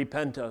needs to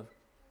repent of.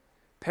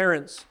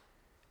 Parents,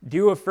 do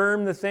you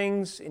affirm the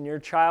things in your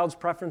child's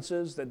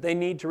preferences that they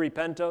need to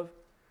repent of?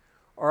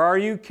 Or are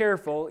you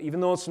careful, even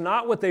though it's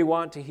not what they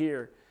want to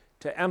hear,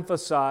 to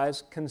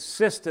emphasize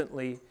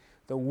consistently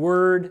the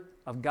Word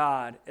of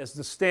God as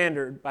the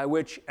standard by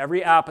which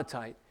every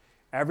appetite,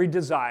 every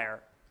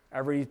desire,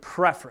 every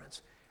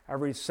preference,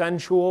 every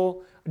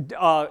sensual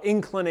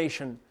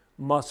inclination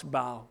must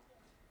bow?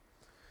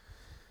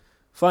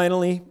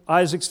 Finally,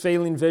 Isaac's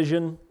failing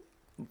vision,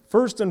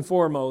 first and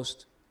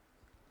foremost,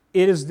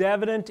 it is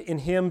evident in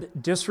him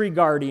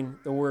disregarding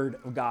the Word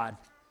of God.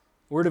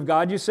 Word of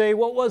God, you say?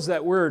 What was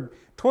that word?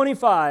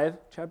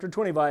 Chapter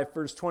 25,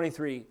 verse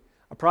 23.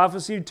 A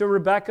prophecy to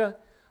Rebekah.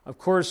 Of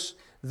course,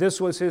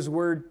 this was his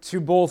word to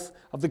both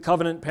of the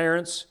covenant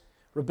parents,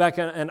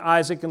 Rebekah and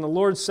Isaac. And the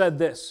Lord said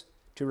this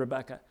to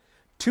Rebekah: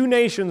 2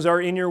 nations are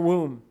in your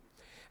womb,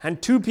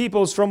 and 2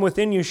 peoples from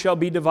within you shall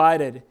be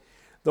divided.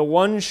 The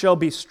one shall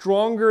be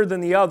stronger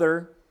than the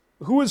other.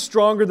 Who is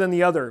stronger than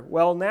the other?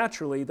 Well,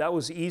 naturally, that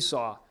was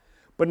Esau.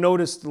 But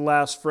notice the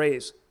last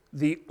phrase: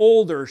 the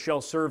older shall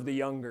serve the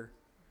younger.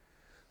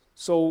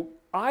 So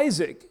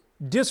Isaac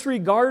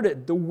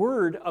disregarded the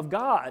word of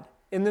God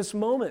in this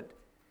moment.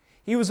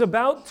 He was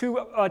about to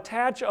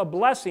attach a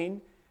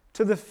blessing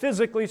to the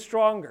physically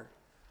stronger,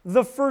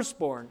 the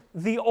firstborn,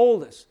 the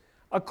oldest,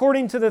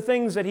 according to the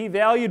things that he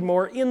valued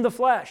more in the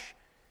flesh,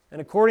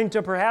 and according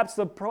to perhaps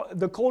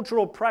the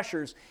cultural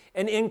pressures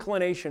and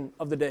inclination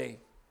of the day.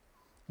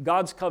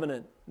 God's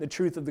covenant, the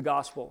truth of the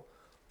gospel,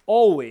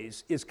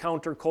 always is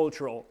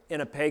countercultural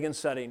in a pagan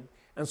setting,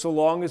 and so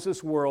long as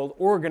this world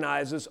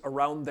organizes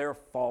around their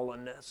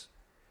fallenness.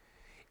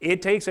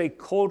 It takes a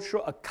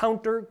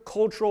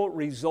counter-cultural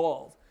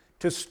resolve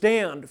to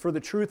stand for the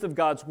truth of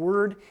God's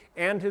word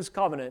and his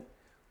covenant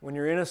when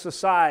you're in a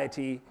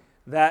society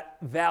that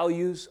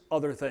values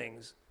other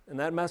things. And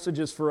that message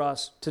is for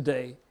us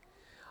today.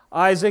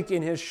 Isaac,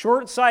 in his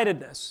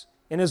short-sightedness,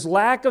 in his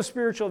lack of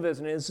spiritual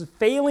vision, in his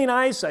failing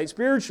eyesight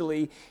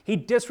spiritually, he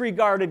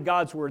disregarded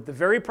God's word, the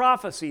very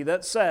prophecy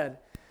that said,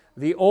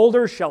 the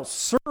older shall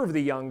serve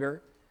the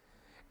younger,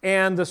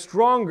 and the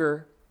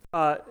stronger,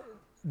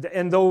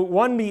 and though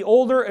one be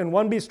older and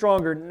one be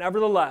stronger,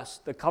 nevertheless,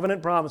 the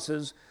covenant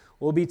promises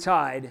will be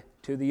tied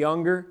to the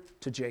younger,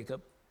 to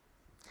Jacob.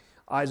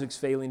 Isaac's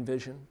failing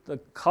vision. The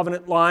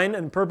covenant line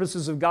and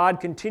purposes of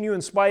God continue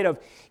in spite of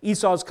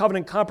Esau's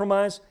covenant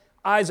compromise.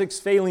 Isaac's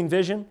failing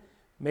vision.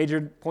 Major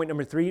point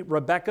number 3,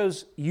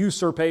 Rebekah's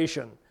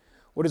usurpation.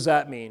 What does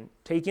that mean?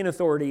 Taking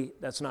authority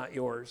that's not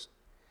yours.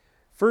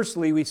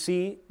 Firstly, we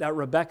see that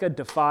Rebekah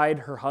defied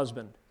her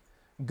husband.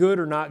 Good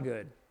or not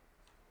good?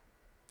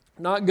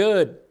 Not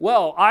good.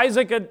 Well,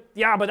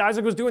 but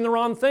Isaac was doing the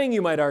wrong thing,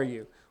 you might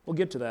argue. We'll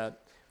get to that.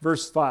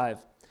 Verse 5.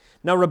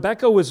 Now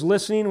Rebekah was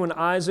listening when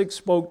Isaac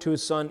spoke to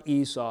his son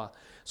Esau.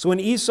 So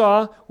when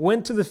Esau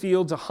went to the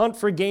field to hunt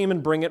for game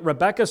and bring it,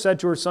 Rebekah said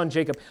to her son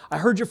Jacob, I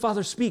heard your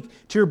father speak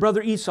to your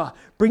brother Esau.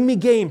 Bring me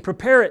game,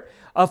 prepare it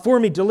for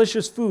me,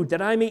 delicious food,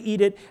 that I may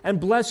eat it and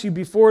bless you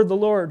before the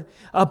Lord,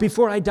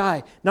 before I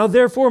die. Now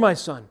therefore, my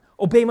son,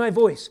 obey my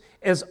voice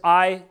as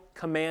I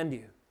command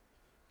you.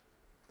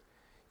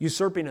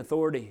 Usurping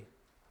authority.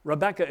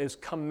 Rebekah is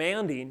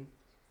commanding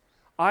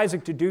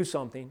Isaac to do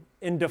something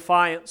in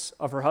defiance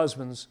of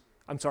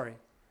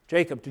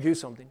Jacob to do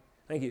something.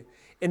 Thank you.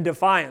 In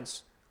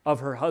defiance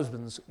of her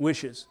husband's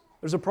wishes.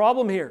 There's a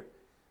problem here.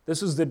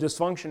 This is the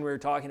dysfunction we were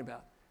talking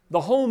about.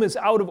 The home is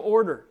out of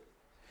order.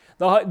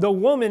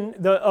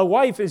 A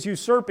wife is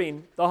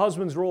usurping the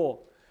husband's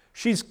role.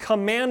 She's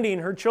commanding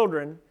her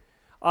children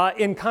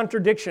in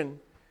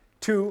contradiction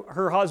to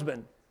her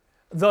husband.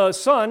 The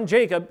son,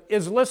 Jacob,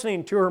 is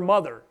listening to her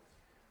mother.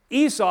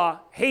 Esau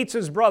hates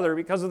his brother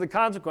because of the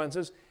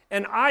consequences,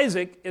 and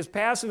Isaac is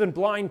passive and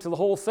blind to the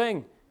whole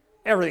thing.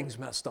 Everything's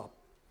messed up.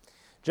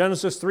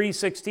 Genesis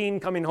 3:16,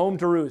 coming home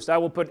to roost. I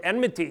will put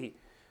enmity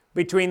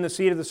between the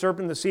seed of the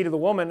serpent and the seed of the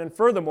woman, and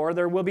furthermore,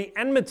 there will be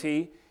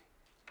enmity,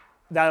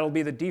 that'll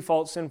be the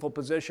default sinful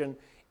position,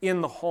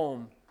 in the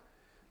home.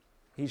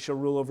 He shall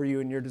rule over you,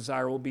 and your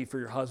desire will be for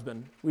your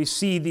husband. We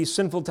see these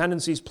sinful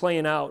tendencies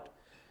playing out.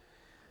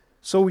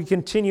 So we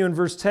continue in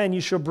verse 10,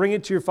 you shall bring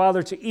it to your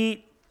father to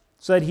eat,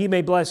 so that he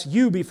may bless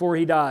you before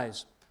he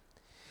dies.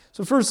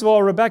 So first of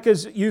all,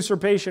 Rebekah's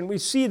usurpation, we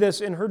see this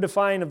in her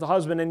defying of the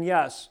husband. And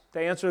yes, to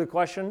answer the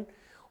question,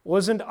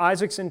 wasn't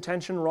Isaac's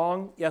intention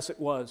wrong? Yes, it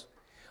was.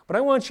 But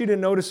I want you to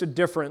notice a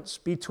difference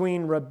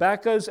between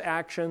Rebekah's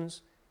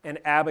actions and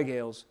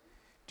Abigail's.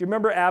 Do you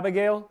remember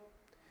Abigail?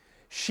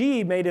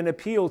 She made an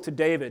appeal to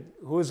David,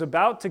 who was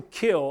about to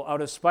kill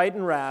out of spite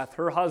and wrath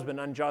her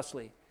husband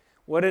unjustly.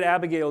 What did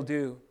Abigail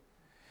do?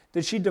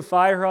 Did she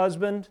defy her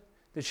husband?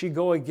 Did she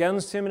go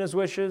against him and his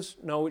wishes?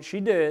 No, what she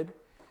did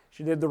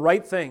the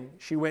right thing.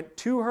 She went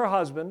to her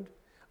husband,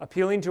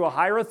 appealing to a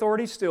higher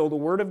authority still, the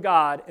word of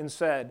God, and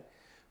said,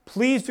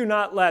 please do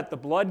not let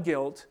blood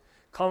guilt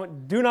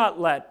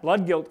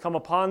come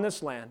upon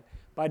this land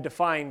by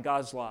defying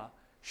God's law.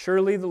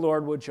 Surely the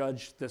Lord will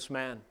judge this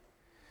man.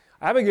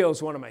 Abigail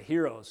is one of my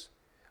heroes.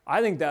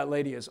 I think that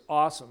lady is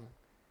awesome.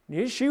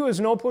 She was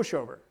no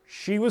pushover.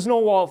 She was no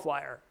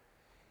wallflower.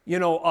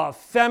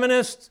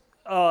 Feminist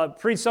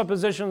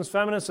presuppositions,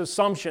 feminist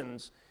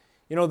assumptions,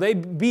 they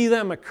be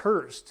them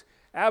accursed.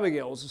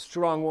 Abigail was a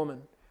strong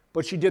woman,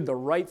 but she did the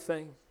right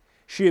thing.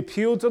 She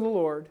appealed to the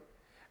Lord.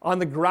 On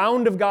the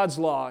ground of God's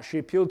law, she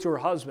appealed to her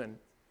husband.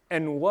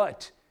 And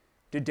what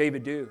did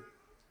David do?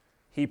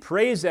 He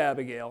praised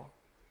Abigail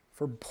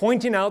for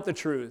pointing out the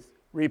truth,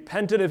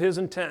 repented of his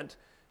intent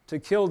to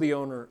kill the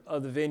owner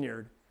of the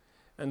vineyard,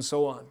 and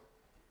so on.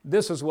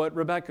 This is what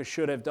Rebekah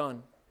should have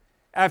done.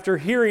 After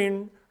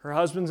hearing her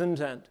husband's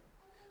intent,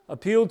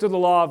 appealed to the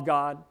law of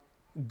God,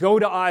 go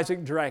to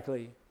Isaac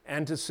directly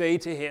and to say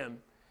to him,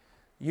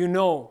 you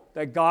know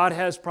that God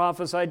has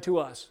prophesied to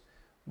us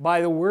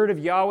by the word of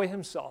Yahweh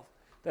himself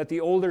that the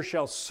older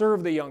shall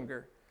serve the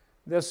younger.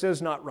 This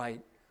is not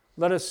right.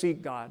 Let us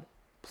seek God.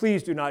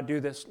 Please do not do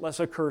this, lest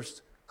a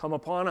curse come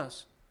upon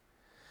us.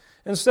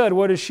 Instead,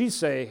 what does she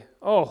say?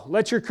 Oh,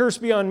 let your curse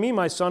be on me,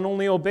 my son,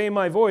 only obey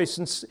my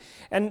voice.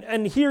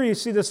 And here you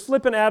see this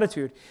flippant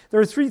attitude.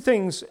 There are three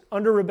things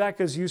under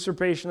Rebekah's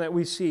usurpation that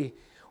we see.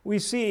 We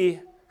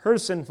see her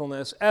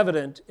sinfulness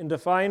evident in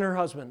defying her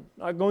husband,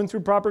 not going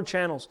through proper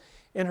channels,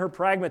 in her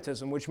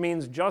pragmatism, which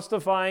means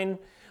justifying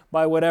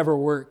by whatever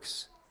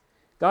works.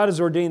 God has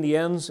ordained the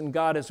ends and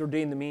God has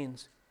ordained the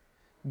means.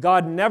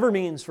 God never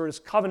means for his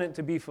covenant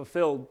to be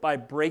fulfilled by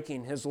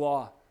breaking his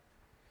law.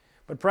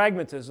 But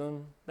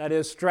pragmatism, that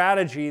is,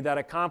 strategy that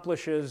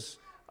accomplishes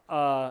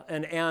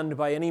an end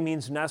by any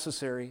means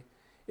necessary,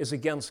 is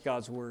against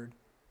God's word.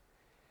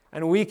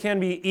 And we can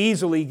be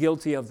easily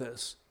guilty of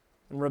this.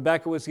 And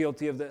Rebekah was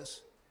guilty of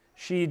this.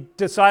 She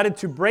decided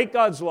to break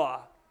God's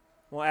law.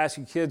 We'll ask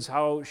you kids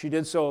how she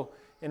did so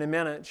in a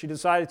minute. She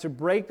decided to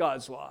break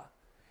God's law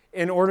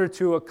in order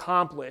to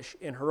accomplish,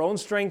 in her own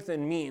strength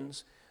and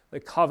means, the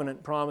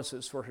covenant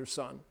promises for her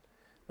son.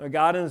 Now,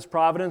 God in his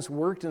providence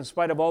worked in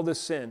spite of all this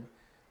sin.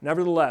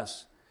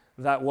 Nevertheless,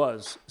 that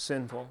was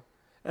sinful.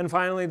 And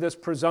finally, this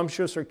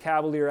presumptuous or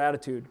cavalier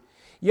attitude.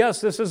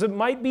 Yes, it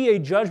might be a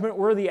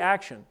judgment-worthy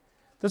action.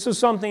 This is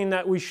something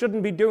that we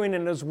shouldn't be doing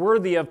and is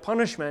worthy of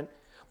punishment.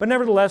 But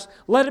nevertheless,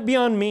 let it be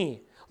on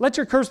me. Let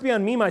your curse be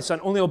on me, my son.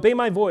 Only obey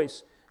my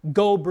voice.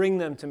 Go bring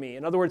them to me.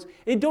 In other words,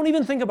 don't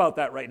even think about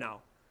that right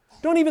now.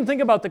 Don't even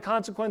think about the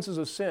consequences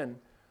of sin,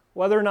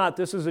 whether or not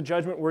this is a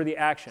judgment-worthy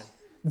action.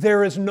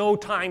 There is no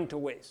time to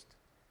waste.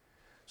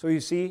 So you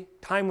see,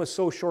 time was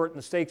so short and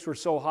the stakes were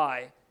so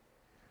high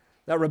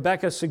that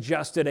Rebekah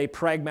suggested a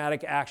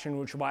pragmatic action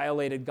which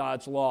violated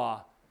God's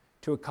law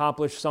to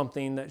accomplish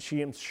something that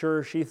I'm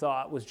sure she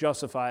thought was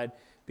justified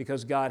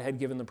because God had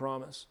given the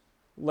promise.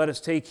 Let us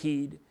take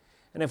heed.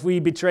 And if we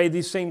betray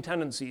these same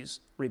tendencies,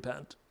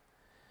 repent.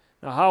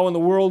 Now, how in the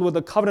world will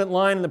the covenant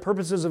line and the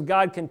purposes of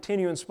God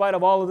continue in spite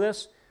of all of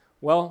this?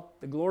 Well,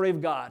 the glory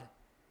of God,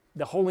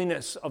 the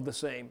holiness of the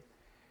same,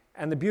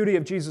 and the beauty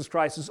of Jesus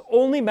Christ is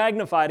only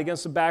magnified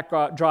against the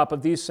backdrop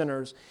of these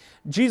sinners.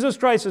 Jesus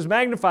Christ is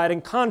magnified in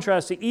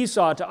contrast to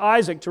Esau, to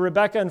Isaac, to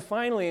Rebekah, and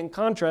finally in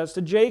contrast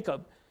to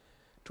Jacob.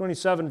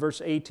 27,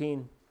 verse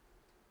 18.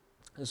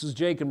 This is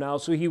Jacob now.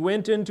 So he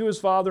went in to his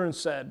father and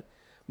said,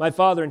 my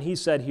father, and he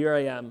said, here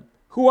I am.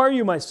 Who are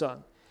you, my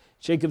son?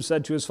 Jacob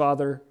said to his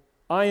father,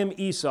 I am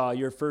Esau,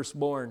 your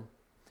firstborn.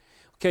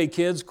 Okay,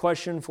 kids,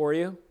 question for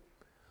you.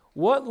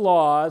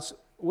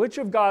 Which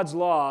of God's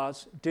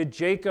laws did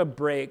Jacob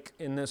break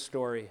in this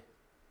story?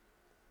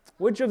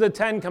 Which of the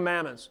 10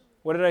 commandments?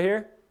 What did I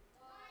hear?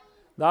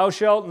 Thou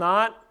shalt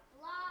not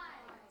lie.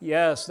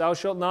 Yes, thou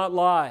shalt not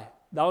lie.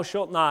 Thou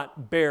shalt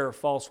not bear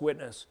false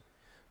witness.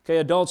 Okay,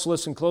 adults,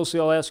 listen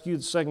closely. I'll ask you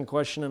the second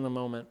question in a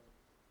moment.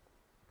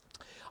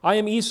 I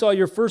am Esau,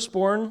 your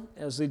firstborn.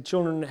 As the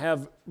children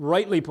have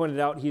rightly pointed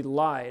out, he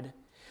lied.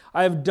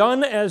 I have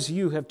done as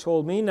you have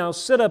told me. Now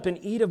sit up and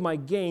eat of my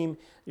game.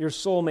 Your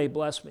soul may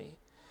bless me.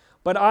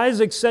 But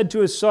Isaac said to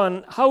his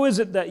son, how is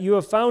it that you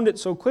have found it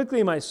so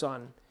quickly, my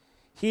son?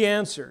 He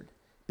answered,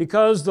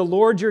 because the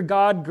Lord your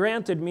God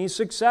granted me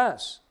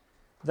success.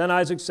 Then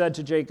Isaac said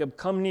to Jacob,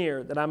 come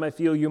near, that I may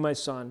feel you, my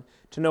son,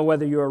 to know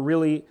whether you are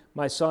really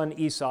my son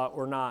Esau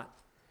or not.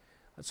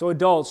 So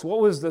adults, what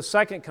was the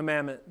second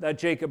commandment that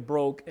Jacob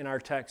broke in our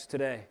text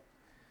today?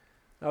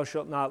 Thou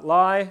shalt not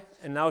lie,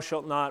 and thou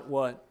shalt not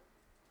what?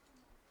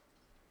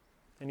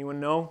 Anyone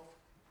know?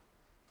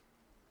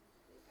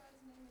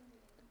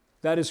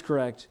 That is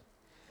correct.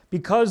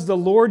 Because the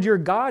Lord your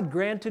God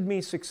granted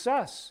me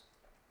success.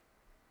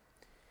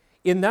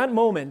 In that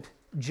moment,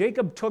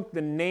 Jacob took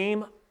the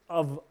name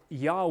of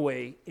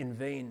Yahweh in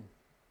vain.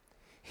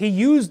 He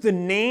used the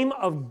name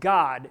of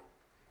God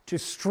to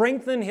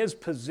strengthen his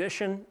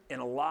position in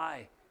a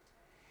lie.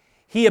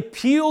 He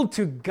appealed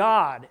to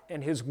God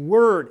and his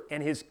word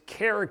and his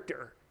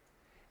character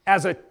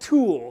as a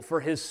tool for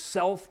his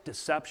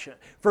self-deception,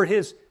 for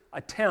his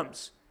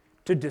attempts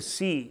to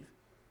deceive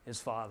his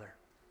father.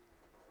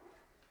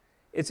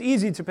 It's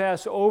easy to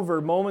pass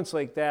over moments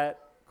like that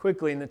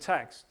quickly in the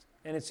text.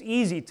 And it's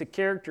easy to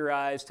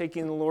characterize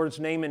taking the Lord's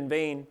name in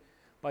vain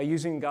by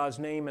using God's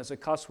name as a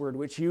cuss word,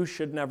 which you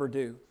should never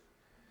do.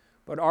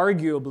 But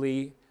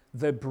arguably,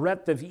 the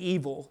breadth of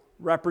evil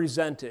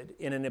represented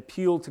in an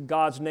appeal to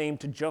God's name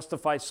to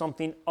justify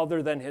something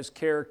other than his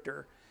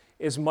character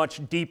is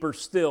much deeper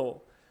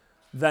still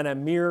than a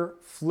mere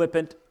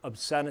flippant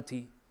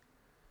obscenity.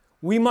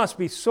 We must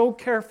be so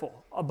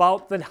careful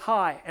about the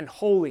high and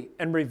holy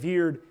and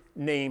revered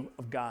name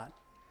of God.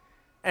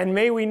 And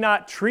may we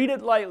not treat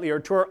it lightly or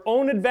to our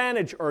own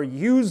advantage or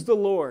use the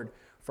Lord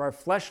for our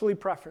fleshly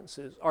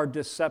preferences, our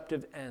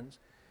deceptive ends.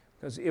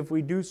 Because if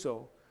we do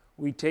so,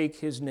 we take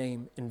his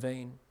name in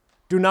vain.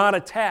 Do not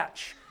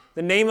attach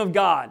the name of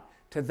God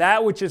to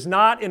that which is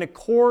not in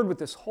accord with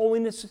his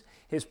holiness,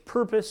 his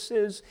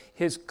purposes,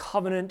 his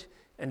covenant,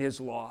 and His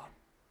law.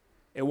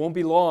 It won't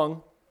be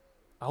long.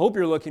 I hope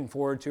you're looking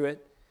forward to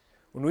it.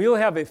 When we'll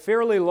have a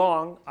fairly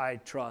long, I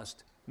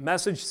trust,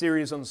 message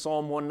series on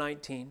Psalm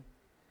 119.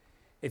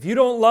 If you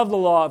don't love the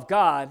law of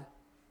God,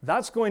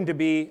 that's going to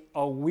be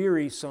a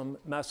wearisome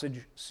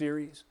message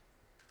series.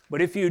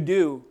 But if you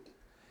do,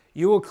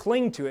 you will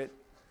cling to it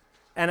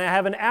and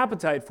have an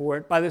appetite for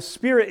it by the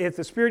Spirit. If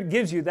the Spirit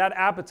gives you that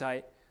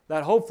appetite,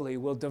 that hopefully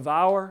will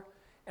devour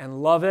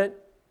and love it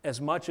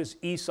as much as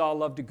Esau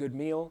loved a good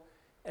meal,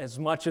 as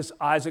much as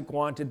Isaac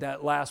wanted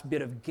that last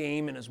bit of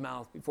game in his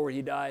mouth before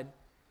he died.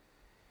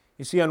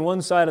 You see, on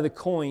one side of the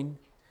coin,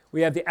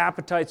 we have the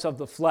appetites of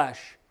the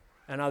flesh,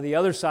 and on the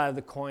other side of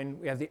the coin,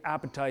 we have the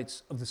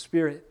appetites of the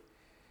Spirit.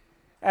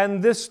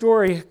 And this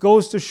story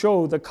goes to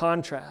show the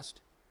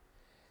contrast.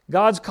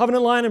 God's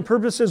covenant line and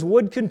purposes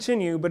would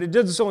continue, but it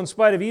did so in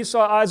spite of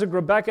Esau, Isaac,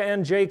 Rebekah,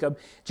 and Jacob.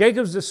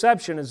 Jacob's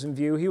deception is in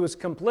view. He was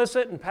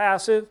complicit and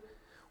passive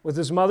with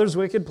his mother's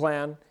wicked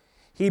plan.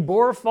 He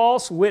bore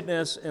false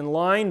witness and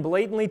lying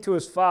blatantly to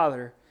his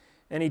father,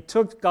 and he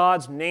took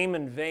God's name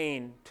in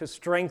vain to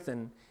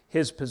strengthen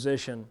his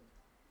position.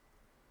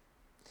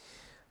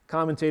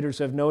 Commentators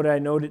have noted, I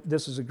noted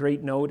this is a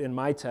great note in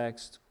my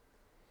text.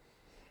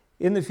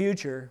 In the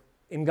future,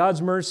 in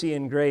God's mercy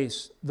and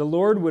grace, the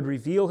Lord would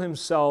reveal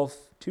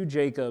Himself to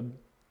Jacob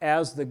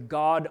as the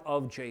God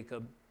of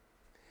Jacob.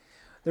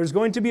 There's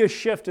going to be a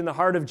shift in the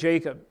heart of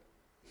Jacob.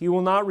 He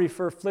will not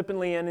refer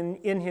flippantly and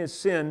in his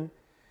sin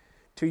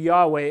to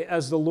Yahweh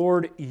as the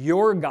Lord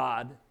your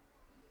God,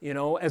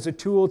 as a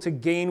tool to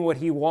gain what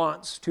he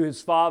wants to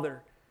his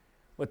father.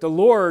 But the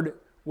Lord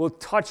will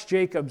touch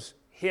Jacob's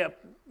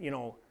hip,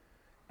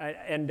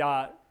 and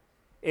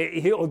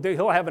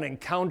he'll have an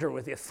encounter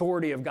with the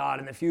authority of God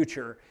in the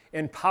future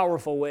in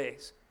powerful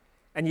ways.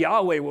 And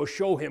Yahweh will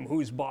show him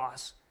who's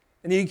boss.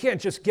 And he can't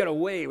just get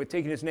away with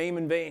taking his name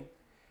in vain.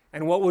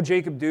 And what will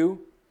Jacob do?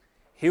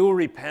 He will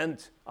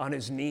repent on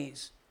his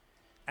knees.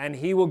 And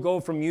he will go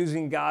from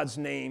using God's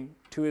name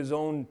to his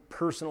own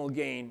personal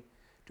gain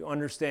to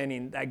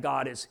understanding that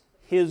God is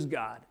his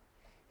God,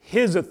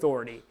 his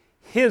authority,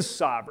 his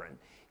sovereign,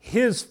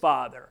 his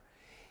Father,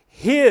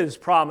 his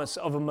promise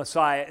of a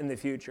Messiah in the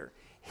future,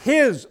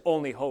 his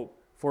only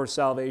hope for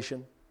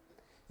salvation.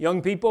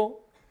 Young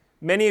people,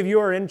 many of you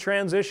are in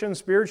transition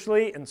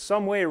spiritually in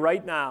some way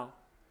right now.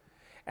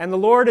 And the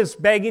Lord is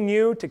begging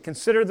you to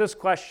consider this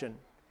question.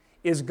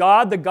 Is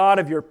God the God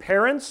of your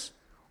parents,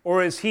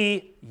 or is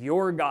He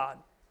your God?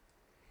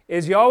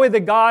 Is Yahweh the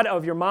God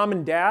of your mom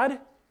and dad,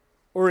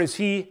 or is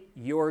He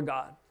your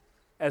God?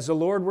 As the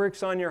Lord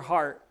works on your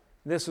heart,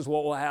 this is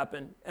what will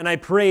happen. And I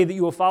pray that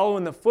you will follow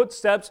in the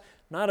footsteps,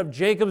 not of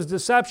Jacob's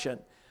deception,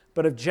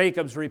 but of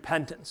Jacob's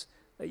repentance,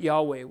 that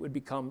Yahweh would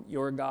become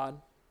your God.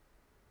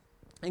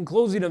 In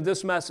closing of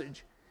this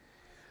message,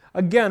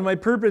 again, my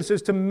purpose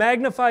is to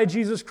magnify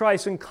Jesus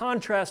Christ in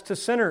contrast to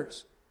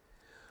sinners.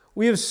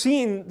 We have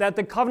seen that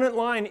the covenant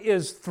line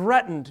is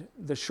threatened,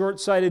 the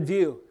short-sighted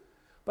view,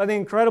 by the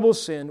incredible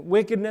sin,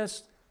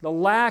 wickedness, the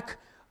lack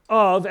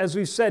of, as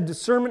we said,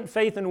 discernment,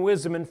 faith, and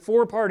wisdom in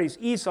four parties,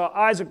 Esau,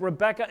 Isaac,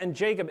 Rebekah, and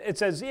Jacob.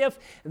 It's as if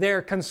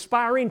they're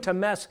conspiring to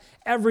mess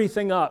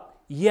everything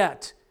up.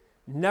 Yet,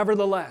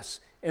 nevertheless,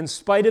 in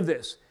spite of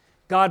this,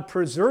 God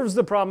preserves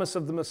the promise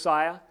of the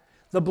Messiah.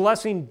 The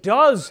blessing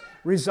does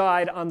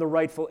reside on the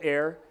rightful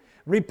heir.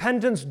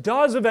 Repentance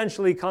does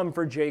eventually come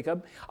for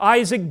Jacob.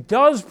 Isaac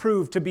does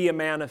prove to be a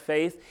man of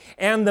faith.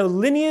 And the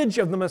lineage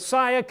of the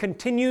Messiah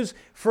continues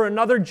for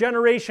another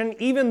generation,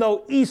 even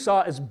though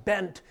Esau is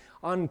bent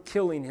on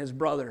killing his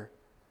brother.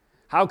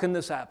 How can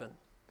this happen?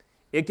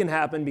 It can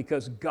happen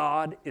because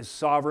God is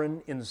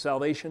sovereign in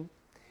salvation,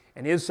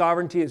 and His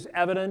sovereignty is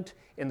evident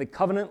in the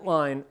covenant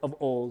line of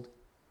old.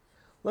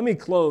 Let me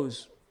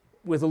close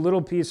with a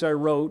little piece I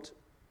wrote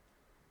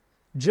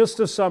just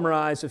to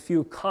summarize a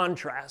few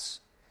contrasts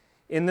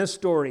in this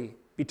story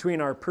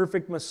between our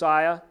perfect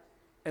Messiah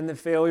and the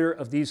failure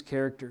of these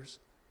characters.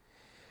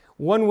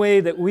 One way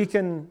that we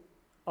can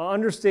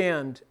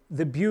understand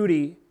the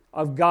beauty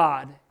of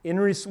God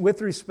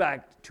with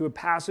respect to a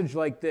passage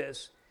like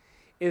this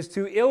is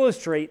to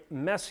illustrate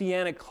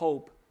messianic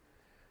hope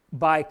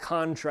by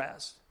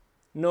contrast.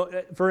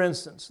 For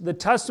instance, the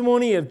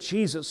testimony of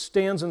Jesus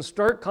stands in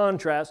stark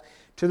contrast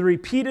to the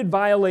repeated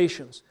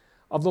violations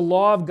of the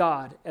law of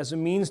God as a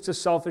means to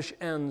selfish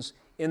ends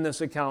in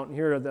this account.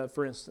 Here are the,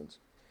 for instance.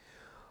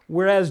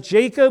 Whereas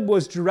Jacob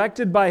was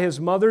directed by his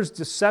mother's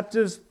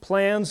deceptive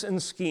plans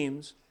and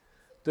schemes,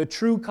 the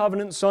true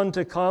covenant son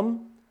to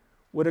come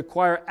would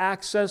acquire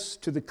access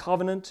to the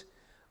covenant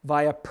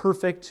via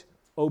perfect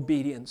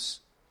obedience.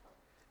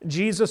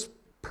 Jesus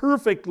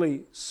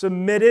perfectly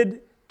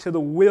submitted to the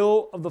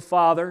will of the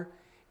Father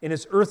in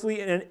His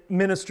earthly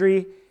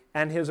ministry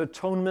and His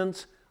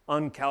atonement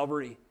on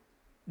Calvary.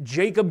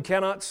 Jacob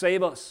cannot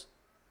save us.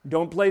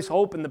 Don't place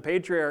hope in the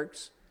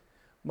patriarchs.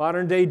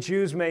 Modern-day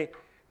Jews may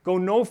go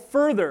no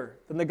further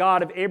than the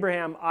God of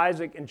Abraham,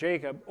 Isaac, and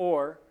Jacob,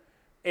 or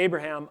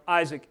Abraham,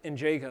 Isaac, and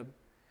Jacob,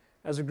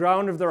 as a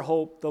ground of their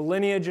hope, the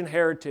lineage and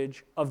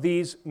heritage of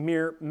these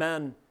mere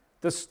men.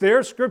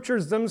 Their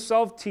scriptures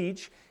themselves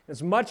teach,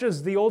 as much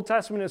as the Old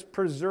Testament is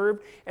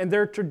preserved and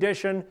their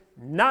tradition,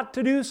 not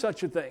to do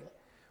such a thing.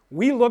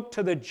 We look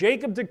to the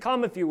Jacob to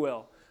come, if you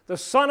will, the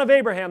son of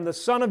Abraham, the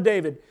son of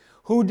David,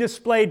 who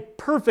displayed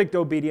perfect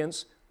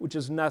obedience, which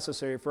is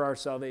necessary for our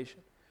salvation.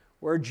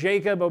 Where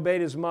Jacob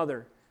obeyed his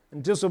mother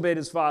and disobeyed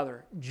his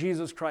father,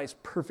 Jesus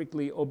Christ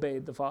perfectly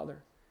obeyed the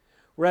Father.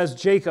 Whereas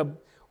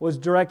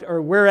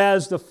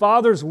whereas the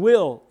Father's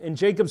will in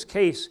Jacob's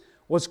case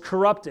was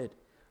corrupted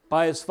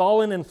by his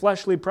fallen and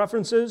fleshly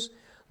preferences,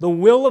 the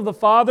will of the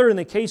Father in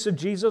the case of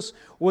Jesus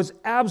was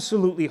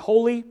absolutely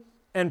holy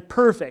and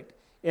perfect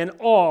in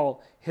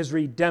all his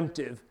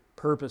redemptive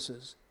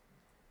purposes.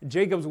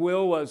 Jacob's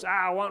will was,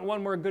 I want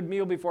one more good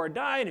meal before I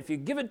die, and if you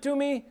give it to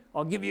me,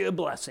 I'll give you a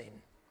blessing.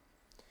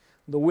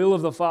 The will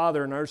of the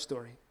Father in our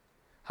story.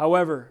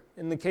 However,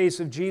 in the case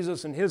of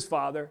Jesus and his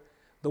Father,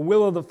 the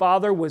will of the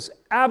Father was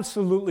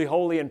absolutely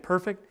holy and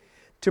perfect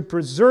to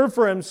preserve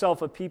for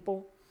himself a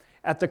people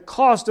at the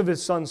cost of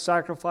his Son's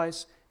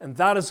sacrifice, and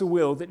that is the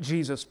will that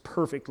Jesus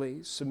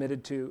perfectly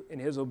submitted to in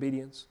his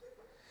obedience.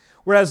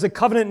 Whereas the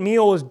covenant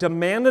meal was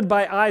demanded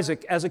by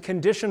Isaac as a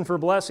condition for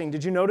blessing.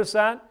 Did you notice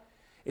that?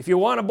 If you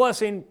want a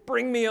blessing,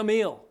 bring me a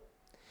meal.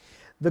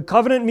 The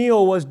covenant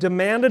meal was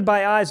demanded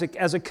by Isaac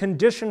as a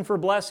condition for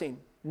blessing.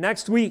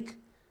 Next week,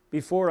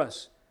 before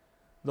us,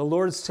 the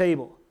Lord's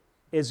table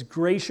is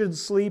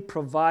graciously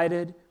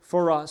provided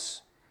for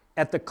us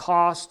at the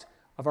cost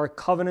of our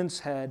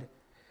covenant head,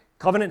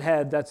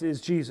 that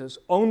is Jesus,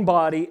 own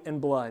body and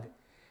blood,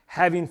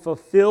 having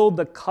fulfilled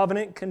the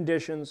covenant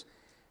conditions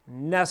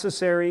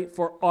necessary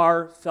for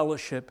our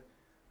fellowship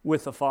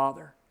with the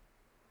Father.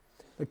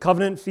 The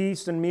covenant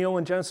feast and meal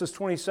in Genesis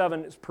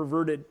 27 is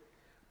perverted,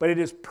 but it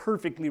is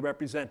perfectly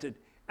represented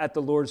at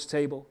the Lord's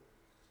table.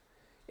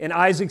 In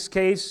Isaac's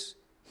case,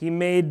 he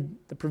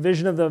made the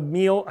provision of the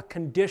meal a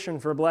condition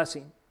for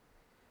blessing.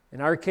 In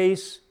our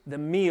case, the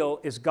meal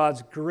is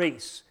God's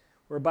grace,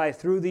 whereby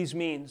through these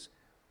means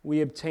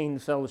we obtain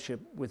fellowship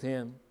with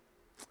him.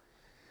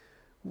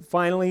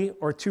 Finally,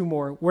 or two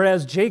more,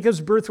 whereas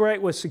Jacob's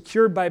birthright was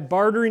secured by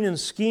bartering and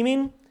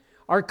scheming,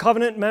 our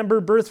covenant member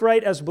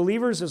birthright as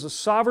believers is a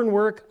sovereign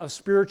work of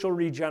spiritual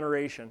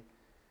regeneration.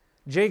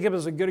 Jacob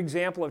is a good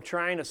example of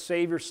trying to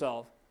save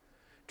yourself,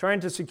 trying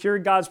to secure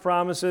God's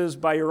promises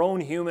by your own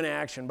human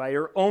action, by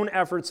your own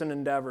efforts and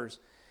endeavors.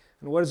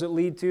 And what does it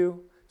lead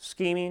to?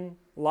 Scheming,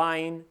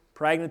 lying,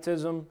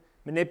 pragmatism,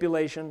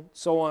 manipulation,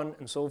 so on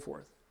and so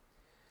forth.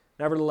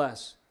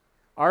 Nevertheless,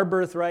 our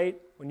birthright,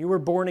 when you were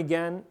born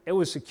again, it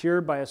was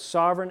secured by a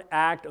sovereign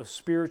act of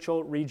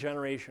spiritual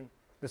regeneration.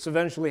 This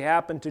eventually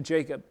happened to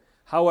Jacob.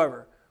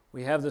 However,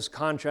 we have this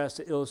contrast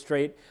to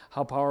illustrate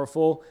how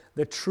powerful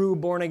the true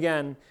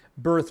born-again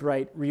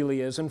birthright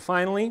really is. And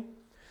finally,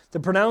 the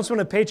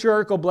pronouncement of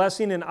patriarchal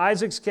blessing in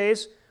Isaac's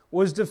case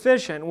was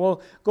deficient.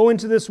 We'll go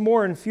into this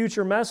more in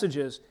future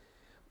messages.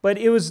 But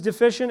it was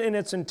deficient in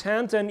its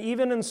intent and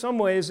even in some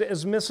ways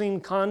is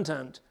missing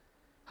content.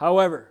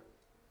 However,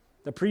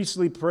 the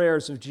priestly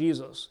prayers of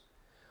Jesus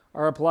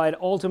are applied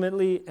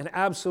ultimately and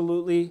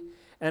absolutely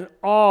and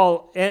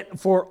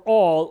for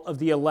all of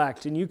the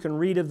elect. And you can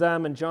read of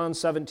them in John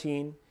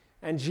 17.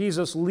 And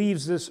Jesus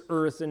leaves this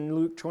earth in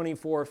Luke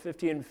 24,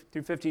 50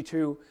 through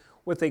 52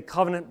 with a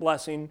covenant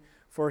blessing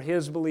for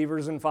his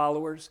believers and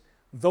followers,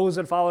 those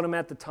that followed him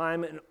at the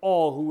time and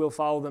all who will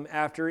follow them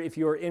after, if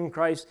you are in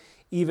Christ,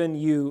 even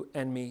you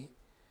and me.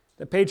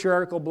 The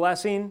patriarchal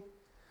blessing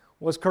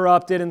was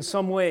corrupted in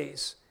some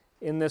ways.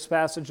 In this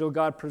passage, though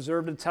God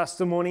preserved a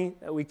testimony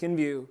that we can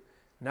view,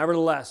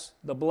 nevertheless,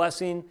 the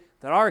blessing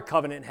that our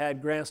covenant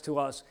head grants to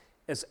us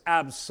is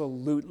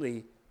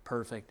absolutely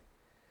perfect.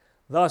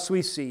 Thus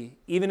we see,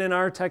 even in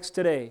our text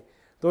today,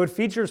 though it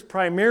features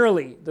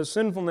primarily the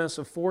sinfulness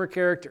of four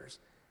characters,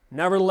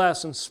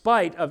 nevertheless, in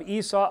spite of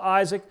Esau,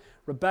 Isaac,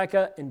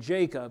 Rebekah, and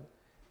Jacob,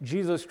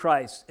 Jesus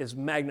Christ is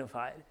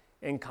magnified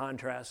in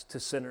contrast to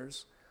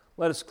sinners.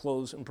 Let us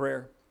close in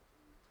prayer.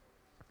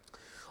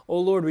 O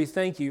Lord, we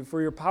thank you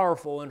for your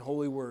powerful and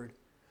holy word.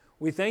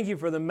 We thank you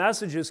for the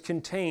messages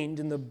contained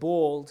in the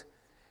bold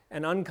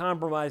and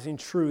uncompromising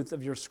truth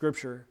of your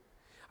scripture.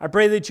 I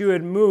pray that you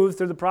would move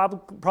through the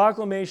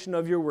proclamation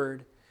of your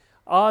word,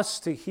 us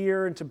to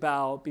hear and to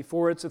bow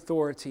before its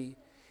authority.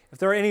 If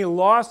there are any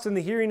lost in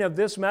the hearing of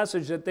this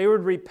message, that they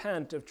would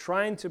repent of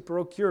trying to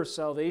procure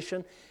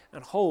salvation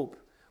and hope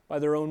by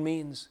their own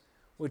means,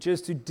 which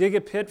is to dig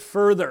a pit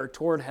further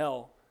toward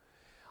hell.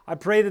 I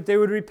pray that they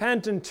would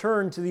repent and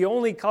turn to the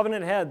only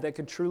covenant head that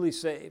could truly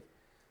save.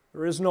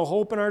 There is no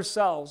hope in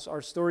ourselves.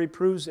 Our story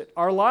proves it.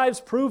 Our lives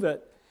prove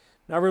it.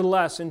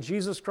 Nevertheless, in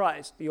Jesus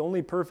Christ, the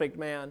only perfect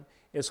man,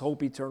 is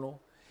hope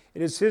eternal.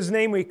 It is his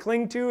name we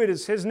cling to. It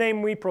is his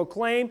name we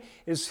proclaim.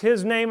 It is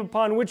his name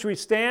upon which we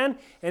stand.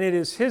 And it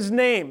is his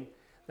name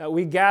that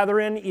we gather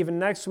in even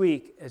next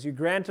week as you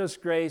grant us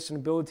grace and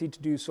ability to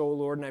do so,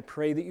 Lord. And I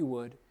pray that you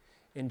would.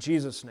 In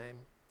Jesus' name,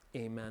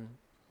 amen.